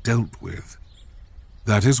are dealt with.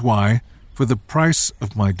 That is why, for the price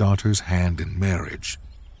of my daughter's hand in marriage,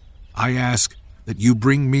 I ask that you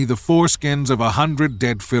bring me the foreskins of 100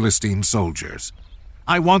 dead Philistine soldiers.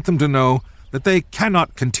 I want them to know that they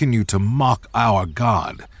cannot continue to mock our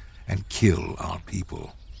God and kill our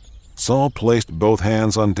people. Saul placed both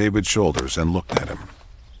hands on David's shoulders and looked at him.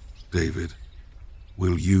 David,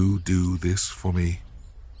 will you do this for me?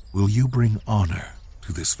 Will you bring honor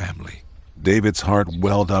to this family? David's heart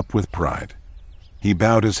welled up with pride. He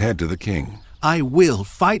bowed his head to the king. I will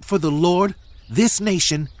fight for the Lord, this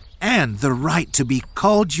nation, and the right to be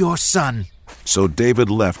called your son. So David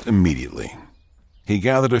left immediately. He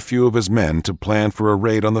gathered a few of his men to plan for a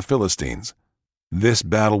raid on the Philistines. This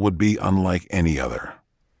battle would be unlike any other.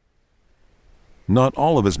 Not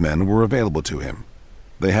all of his men were available to him.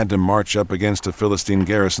 They had to march up against a Philistine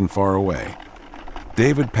garrison far away.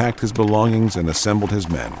 David packed his belongings and assembled his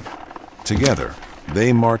men. Together,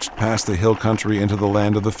 they marched past the hill country into the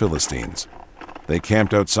land of the Philistines. They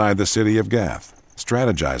camped outside the city of Gath,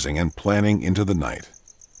 strategizing and planning into the night.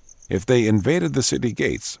 If they invaded the city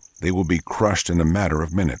gates, they would be crushed in a matter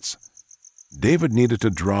of minutes. David needed to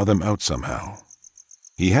draw them out somehow.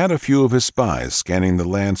 He had a few of his spies scanning the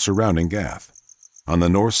land surrounding Gath. On the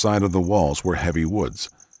north side of the walls were heavy woods.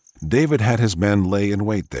 David had his men lay in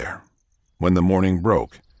wait there. When the morning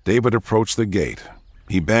broke, David approached the gate.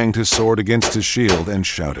 He banged his sword against his shield and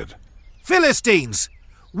shouted, Philistines!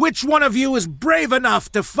 Which one of you is brave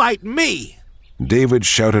enough to fight me? David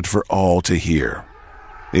shouted for all to hear.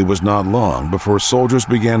 It was not long before soldiers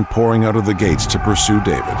began pouring out of the gates to pursue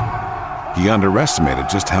David. He underestimated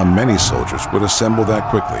just how many soldiers would assemble that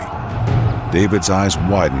quickly. David's eyes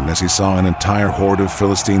widened as he saw an entire horde of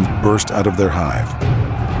Philistines burst out of their hive.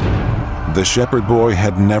 The shepherd boy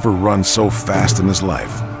had never run so fast in his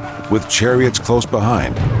life. With chariots close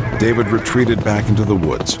behind, David retreated back into the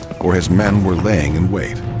woods, where his men were laying in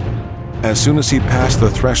wait. As soon as he passed the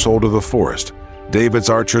threshold of the forest, David's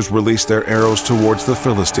archers released their arrows towards the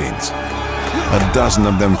Philistines. A dozen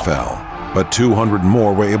of them fell, but 200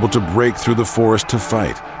 more were able to break through the forest to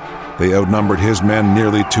fight. They outnumbered his men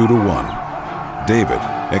nearly 2 to 1. David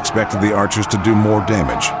expected the archers to do more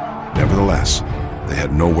damage. Nevertheless, they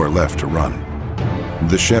had nowhere left to run.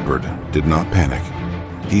 The shepherd did not panic.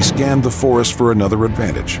 He scanned the forest for another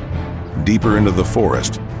advantage. Deeper into the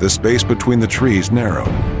forest, the space between the trees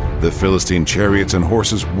narrowed. The Philistine chariots and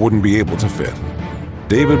horses wouldn't be able to fit.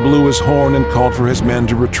 David blew his horn and called for his men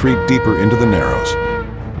to retreat deeper into the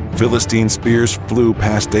narrows. Philistine spears flew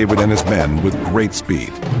past David and his men with great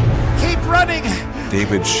speed. Keep running!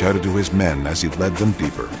 David shouted to his men as he led them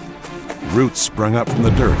deeper. Roots sprung up from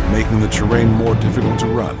the dirt, making the terrain more difficult to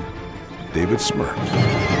run. David smirked,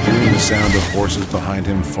 hearing the sound of horses behind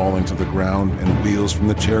him falling to the ground and wheels from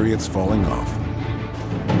the chariots falling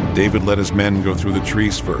off. David let his men go through the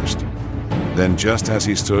trees first. Then, just as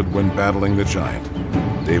he stood when battling the giant,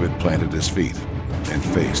 David planted his feet and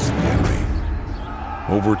faced the enemy.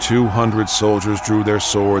 Over 200 soldiers drew their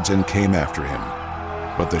swords and came after him.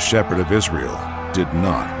 But the shepherd of Israel did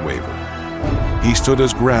not waver. He stood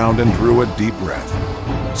his ground and drew a deep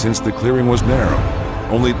breath. Since the clearing was narrow,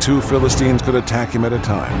 only 2 Philistines could attack him at a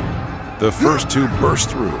time. The first 2 burst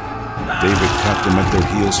through. David cut them at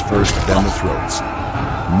their heels first, then the throats.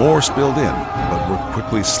 More spilled in, but were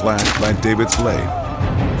quickly slashed by David's blade.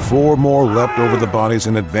 4 more leapt over the bodies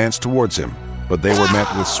and advanced towards him, but they were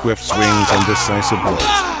met with swift swings and decisive blows.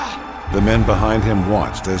 The men behind him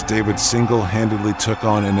watched as David single-handedly took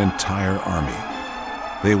on an entire army.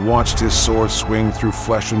 They watched his sword swing through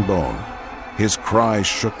flesh and bone. His cries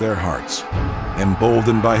shook their hearts.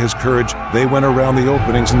 Emboldened by his courage, they went around the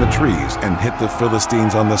openings in the trees and hit the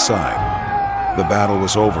Philistines on the side. The battle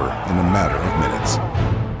was over in a matter of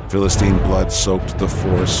minutes. Philistine blood soaked the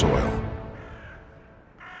forest soil.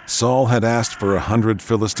 Saul had asked for 100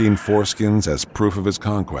 Philistine foreskins as proof of his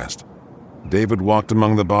conquest. David walked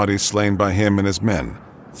among the bodies slain by him and his men,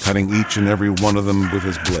 cutting each and every one of them with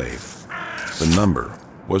his blade. The number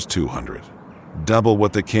was 200, double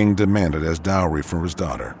what the king demanded as dowry for his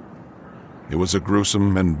daughter. It was a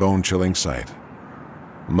gruesome and bone-chilling sight.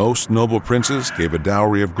 Most noble princes gave a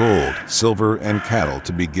dowry of gold, silver, and cattle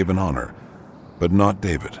to be given honor, but not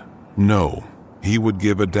David. No, he would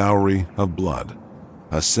give a dowry of blood,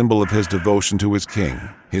 a symbol of his devotion to his king,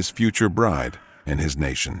 his future bride, and his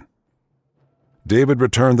nation. David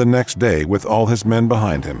returned the next day with all his men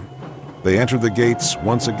behind him. They entered the gates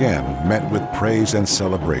once again, met with praise and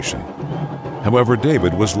celebration. However,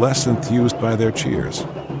 David was less enthused by their cheers.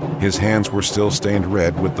 His hands were still stained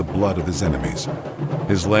red with the blood of his enemies.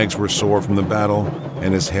 His legs were sore from the battle,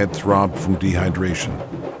 and his head throbbed from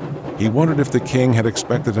dehydration. He wondered if the king had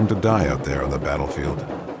expected him to die out there on the battlefield.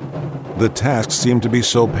 The task seemed to be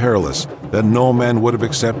so perilous that no man would have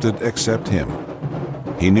accepted except him.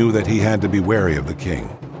 He knew that he had to be wary of the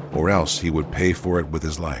king, or else he would pay for it with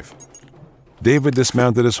his life. David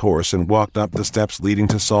dismounted his horse and walked up the steps leading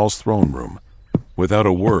to Saul's throne room. Without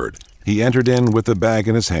a word, he entered in with the bag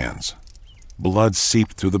in his hands. Blood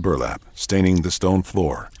seeped through the burlap, staining the stone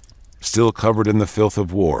floor. Still covered in the filth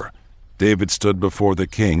of war, David stood before the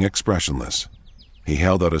king expressionless. He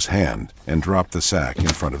held out his hand and dropped the sack in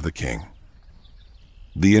front of the king.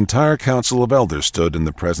 The entire council of elders stood in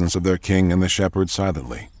the presence of their king and the shepherd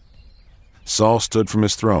silently. Saul stood from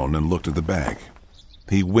his throne and looked at the bag.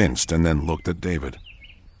 He winced and then looked at David.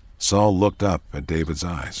 Saul looked up at David's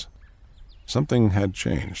eyes. Something had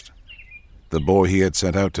changed. The boy he had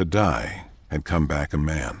set out to die had come back a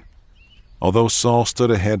man. Although Saul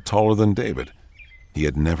stood a head taller than David, he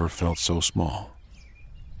had never felt so small.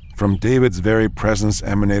 From David's very presence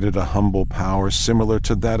emanated a humble power similar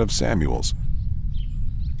to that of Samuel's.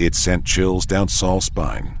 It sent chills down Saul's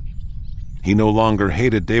spine. He no longer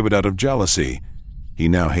hated David out of jealousy. He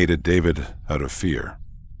now hated David out of fear.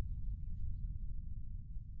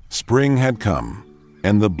 Spring had come,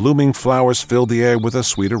 and the blooming flowers filled the air with a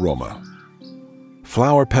sweet aroma.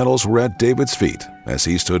 Flower petals were at David's feet as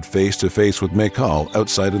he stood face to face with Michal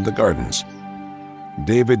outside in the gardens.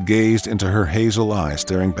 David gazed into her hazel eyes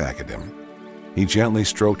staring back at him. He gently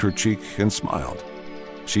stroked her cheek and smiled.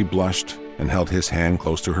 She blushed and held his hand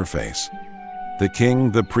close to her face. The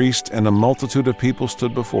king, the priest, and a multitude of people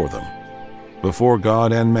stood before them. Before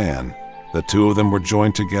God and man, the two of them were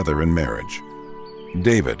joined together in marriage.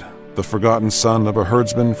 David, the forgotten son of a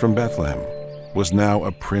herdsman from Bethlehem, was now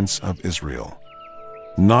a prince of Israel.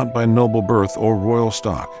 Not by noble birth or royal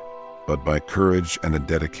stock, but by courage and a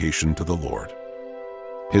dedication to the Lord.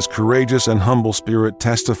 His courageous and humble spirit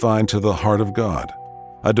testified to the heart of God,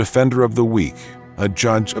 a defender of the weak, a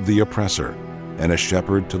judge of the oppressor, and a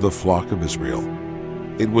shepherd to the flock of Israel.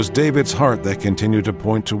 It was David's heart that continued to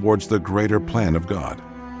point towards the greater plan of God,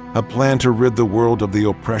 a plan to rid the world of the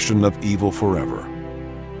oppression of evil forever.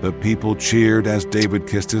 The people cheered as David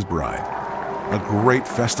kissed his bride. A great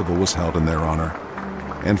festival was held in their honor,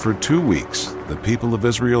 and for 2 weeks the people of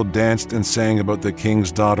Israel danced and sang about the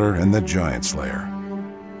king's daughter and the giant slayer.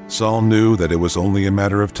 Saul knew that it was only a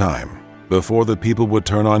matter of time before the people would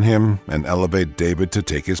turn on him and elevate David to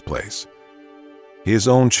take his place. His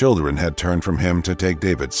own children had turned from him to take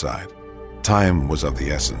David's side. Time was of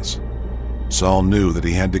the essence. Saul knew that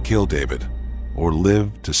he had to kill David or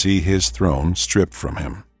live to see his throne stripped from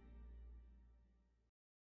him.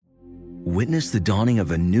 Witness the dawning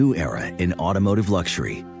of a new era in automotive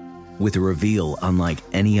luxury with a reveal unlike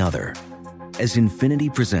any other as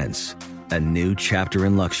Infiniti presents a new chapter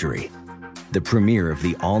in luxury, the premiere of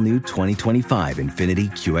the all-new 2025 Infiniti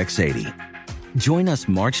QX80. Join us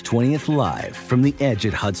March 20th live from the Edge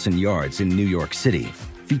at Hudson Yards in New York City,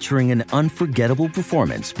 featuring an unforgettable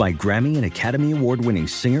performance by Grammy and Academy Award-winning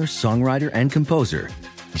singer, songwriter, and composer,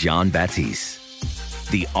 Jon Batiste.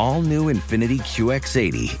 The all-new Infiniti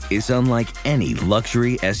QX80 is unlike any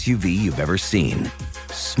luxury SUV you've ever seen.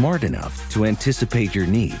 Smart enough to anticipate your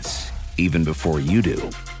needs, even before you do.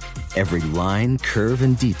 Every line, curve,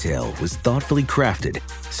 and detail was thoughtfully crafted,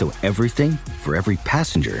 so everything for every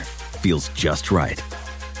passenger feels just right.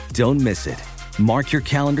 Don't miss it. Mark your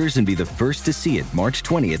calendars and be the first to see it March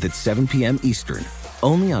 20th at 7 p.m. Eastern,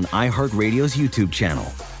 only on iHeartRadio's YouTube channel.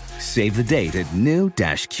 Save the date at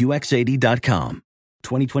new-QX80.com.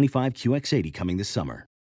 2025 QX80 coming this summer.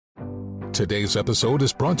 Today's episode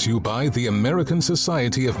is brought to you by the American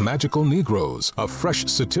Society of Magical Negroes, a fresh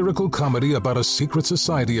satirical comedy about a secret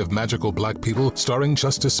society of magical black people starring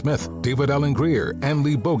Justice Smith, David Allen Greer, Ann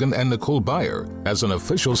Lee Bogan, and Nicole Byer. As an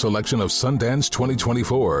official selection of Sundance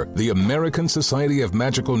 2024, the American Society of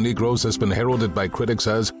Magical Negroes has been heralded by critics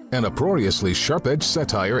as an uproariously sharp-edged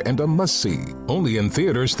satire and a must-see. Only in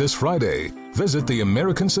theaters this Friday. Visit the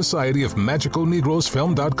American Society of Magical Negroes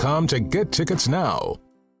Film.com to get tickets now.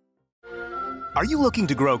 Are you looking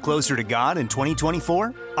to grow closer to God in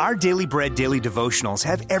 2024? Our Daily Bread Daily Devotionals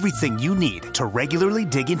have everything you need to regularly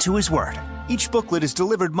dig into His Word. Each booklet is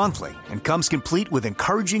delivered monthly and comes complete with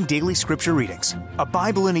encouraging daily scripture readings, a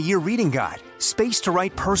Bible in a Year reading guide, space to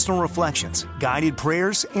write personal reflections, guided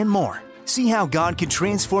prayers, and more. See how God can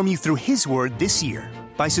transform you through His Word this year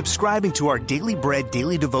by subscribing to our Daily Bread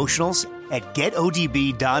Daily Devotionals at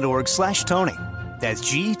getodb.org/Tony. That's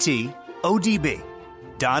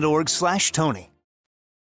getodb.org/Tony.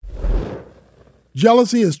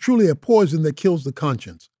 Jealousy is truly a poison that kills the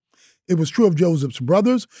conscience. It was true of Joseph's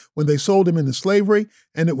brothers when they sold him into slavery,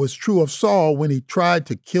 and it was true of Saul when he tried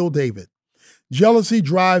to kill David. Jealousy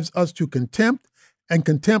drives us to contempt, and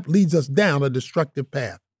contempt leads us down a destructive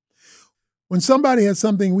path. When somebody has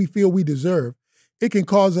something we feel we deserve, it can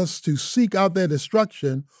cause us to seek out their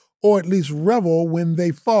destruction or at least revel when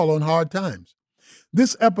they fall on hard times.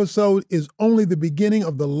 This episode is only the beginning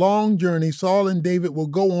of the long journey Saul and David will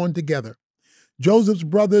go on together. Joseph's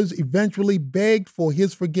brothers eventually begged for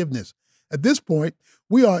his forgiveness. At this point,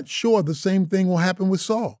 we aren't sure the same thing will happen with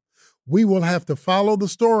Saul. We will have to follow the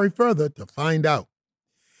story further to find out.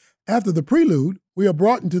 After the prelude, we are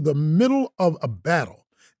brought into the middle of a battle,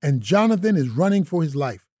 and Jonathan is running for his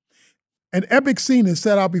life. An epic scene is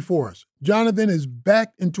set out before us. Jonathan is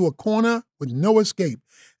backed into a corner with no escape,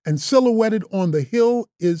 and silhouetted on the hill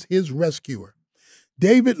is his rescuer.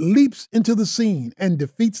 David leaps into the scene and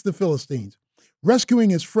defeats the Philistines, rescuing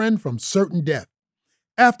his friend from certain death.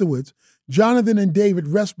 Afterwards, Jonathan and David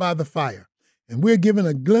rest by the fire, and we're given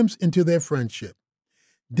a glimpse into their friendship.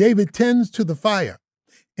 David tends to the fire,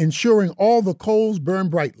 ensuring all the coals burn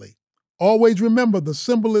brightly. Always remember the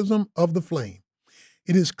symbolism of the flame.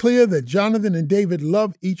 It is clear that Jonathan and David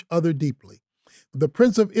love each other deeply. The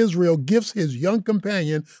Prince of Israel gifts his young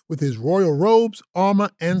companion with his royal robes, armor,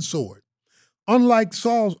 and sword. Unlike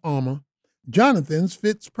Saul's armor, Jonathan's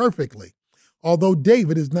fits perfectly, although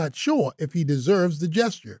David is not sure if he deserves the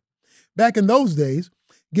gesture. Back in those days,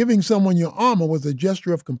 giving someone your armor was a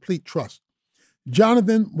gesture of complete trust.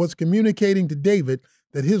 Jonathan was communicating to David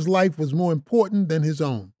that his life was more important than his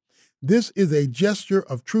own. This is a gesture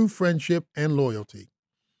of true friendship and loyalty.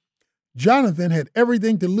 Jonathan had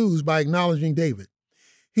everything to lose by acknowledging David.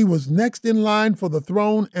 He was next in line for the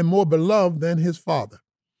throne and more beloved than his father.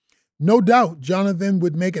 No doubt Jonathan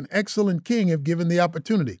would make an excellent king if given the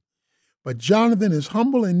opportunity. But Jonathan is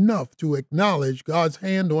humble enough to acknowledge God's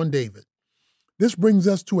hand on David. This brings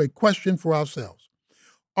us to a question for ourselves.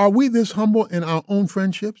 Are we this humble in our own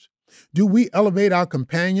friendships? Do we elevate our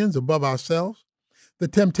companions above ourselves? The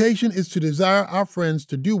temptation is to desire our friends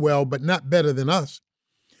to do well, but not better than us.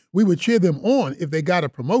 We would cheer them on if they got a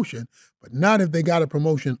promotion, but not if they got a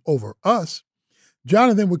promotion over us.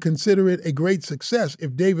 Jonathan would consider it a great success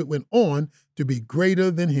if David went on to be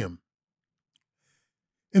greater than him.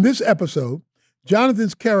 In this episode,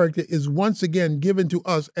 Jonathan's character is once again given to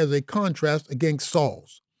us as a contrast against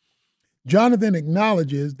Saul's. Jonathan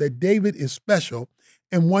acknowledges that David is special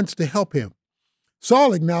and wants to help him.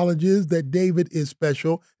 Saul acknowledges that David is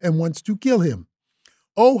special and wants to kill him.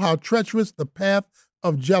 Oh, how treacherous the path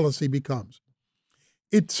of jealousy becomes.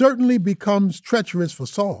 It certainly becomes treacherous for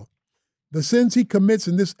Saul. The sins he commits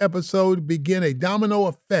in this episode begin a domino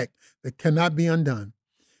effect that cannot be undone.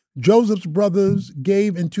 Joseph's brothers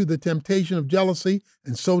gave into the temptation of jealousy,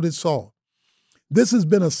 and so did Saul. This has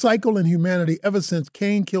been a cycle in humanity ever since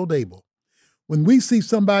Cain killed Abel. When we see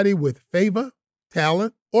somebody with favor,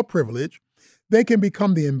 talent, or privilege, they can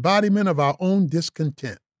become the embodiment of our own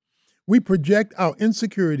discontent. We project our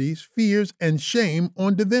insecurities, fears, and shame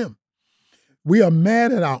onto them. We are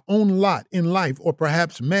mad at our own lot in life, or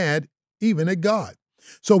perhaps mad even at God.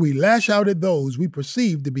 So we lash out at those we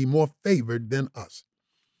perceive to be more favored than us.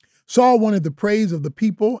 Saul wanted the praise of the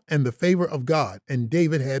people and the favor of God, and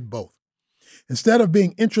David had both. Instead of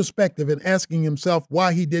being introspective and asking himself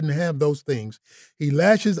why he didn't have those things, he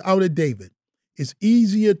lashes out at David. It's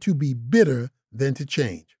easier to be bitter than to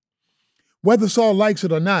change. Whether Saul likes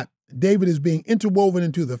it or not, David is being interwoven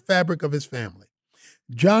into the fabric of his family.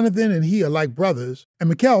 Jonathan and he are like brothers, and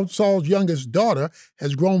Michal, Saul's youngest daughter,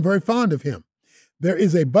 has grown very fond of him. There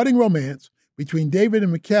is a budding romance between David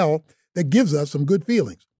and Michal that gives us some good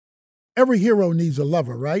feelings. Every hero needs a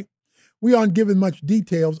lover, right? We aren't given much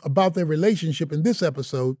details about their relationship in this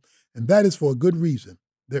episode, and that is for a good reason.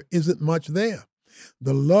 There isn't much there.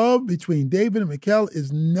 The love between David and Michal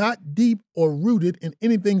is not deep or rooted in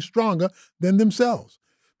anything stronger than themselves.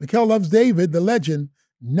 Michal loves David, the legend,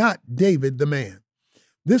 not David, the man.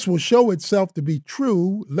 This will show itself to be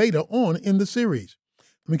true later on in the series.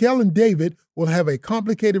 Michal and David will have a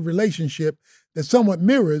complicated relationship that somewhat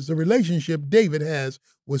mirrors the relationship David has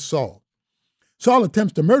with Saul. Saul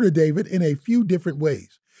attempts to murder David in a few different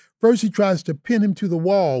ways. First, he tries to pin him to the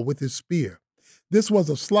wall with his spear. This was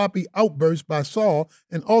a sloppy outburst by Saul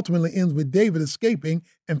and ultimately ends with David escaping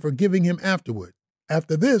and forgiving him afterward.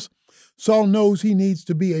 After this, Saul knows he needs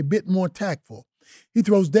to be a bit more tactful. He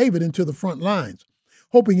throws David into the front lines,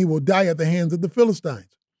 hoping he will die at the hands of the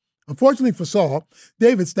Philistines. Unfortunately for Saul,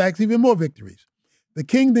 David stacks even more victories. The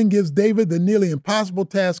king then gives David the nearly impossible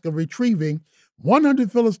task of retrieving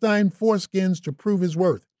 100 Philistine foreskins to prove his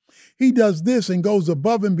worth. He does this and goes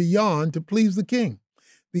above and beyond to please the king.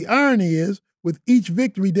 The irony is, with each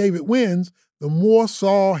victory David wins, the more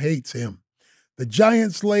Saul hates him. The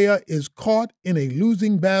giant slayer is caught in a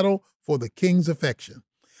losing battle for the king's affection.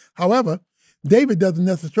 However, David doesn't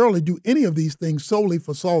necessarily do any of these things solely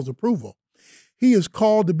for Saul's approval. He is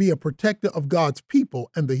called to be a protector of God's people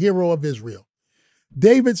and the hero of Israel.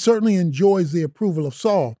 David certainly enjoys the approval of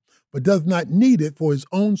Saul, but does not need it for his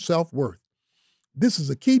own self-worth. This is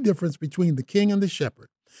a key difference between the king and the shepherd.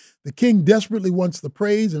 The king desperately wants the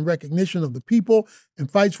praise and recognition of the people and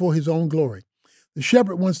fights for his own glory. The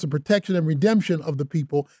shepherd wants the protection and redemption of the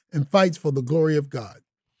people and fights for the glory of God.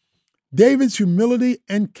 David's humility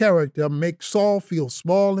and character make Saul feel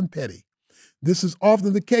small and petty. This is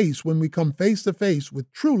often the case when we come face to face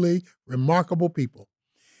with truly remarkable people.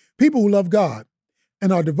 People who love God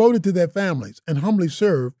and are devoted to their families and humbly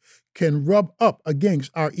serve can rub up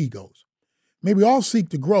against our egos. May we all seek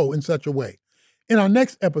to grow in such a way. In our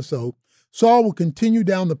next episode, Saul will continue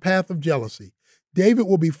down the path of jealousy. David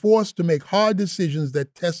will be forced to make hard decisions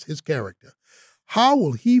that test his character. How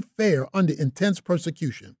will he fare under intense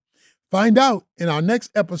persecution? Find out in our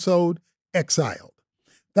next episode, Exiled.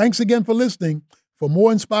 Thanks again for listening. For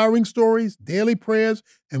more inspiring stories, daily prayers,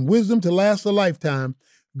 and wisdom to last a lifetime,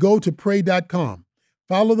 go to pray.com.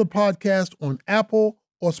 Follow the podcast on Apple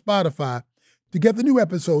or Spotify to get the new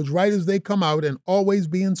episodes right as they come out and always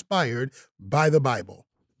be inspired by the Bible.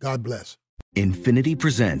 God bless. Infiniti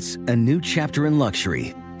presents a new chapter in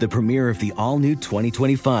luxury, the premiere of the all-new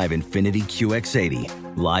 2025 Infiniti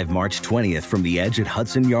QX80, live March 20th from the Edge at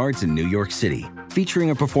Hudson Yards in New York City, featuring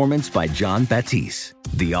a performance by John Batiste.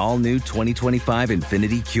 The all-new 2025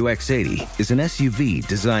 Infiniti QX80 is an SUV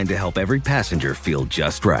designed to help every passenger feel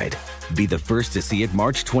just right. Be the first to see it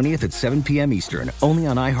March 20th at 7 p.m. Eastern, only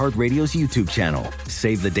on iHeartRadio's YouTube channel.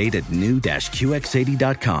 Save the date at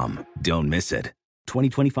new-QX80.com. Don't miss it.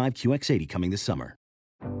 2025 QX80 coming this summer.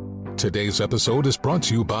 Today's episode is brought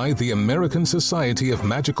to you by the American Society of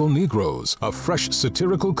Magical Negroes, a fresh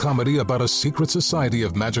satirical comedy about a secret society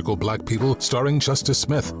of magical black people starring Justice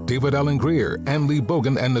Smith, David Allen Greer, Ann Lee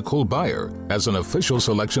Bogan, and Nicole Byer. As an official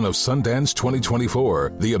selection of Sundance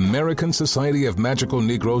 2024, the American Society of Magical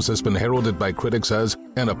Negroes has been heralded by critics as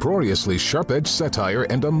an uproariously sharp-edged satire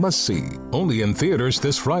and a must-see. Only in theaters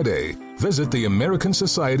this Friday. Visit the American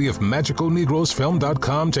Society of Magical Negroes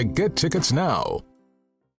Film.com to get tickets now.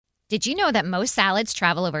 Did you know that most salads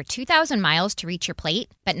travel over 2,000 miles to reach your plate?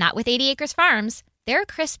 But not with 80 Acres Farms. Their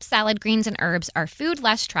crisp salad greens and herbs are food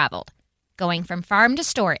less traveled, going from farm to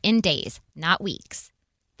store in days, not weeks.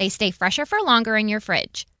 They stay fresher for longer in your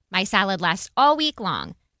fridge. My salad lasts all week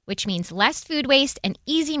long, which means less food waste and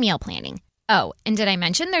easy meal planning. Oh, and did I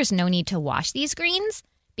mention there's no need to wash these greens?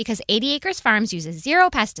 Because 80 Acres Farms uses 0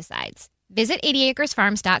 pesticides. Visit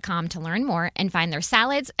 80acresfarms.com to learn more and find their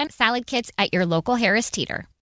salads and salad kits at your local Harris Teeter.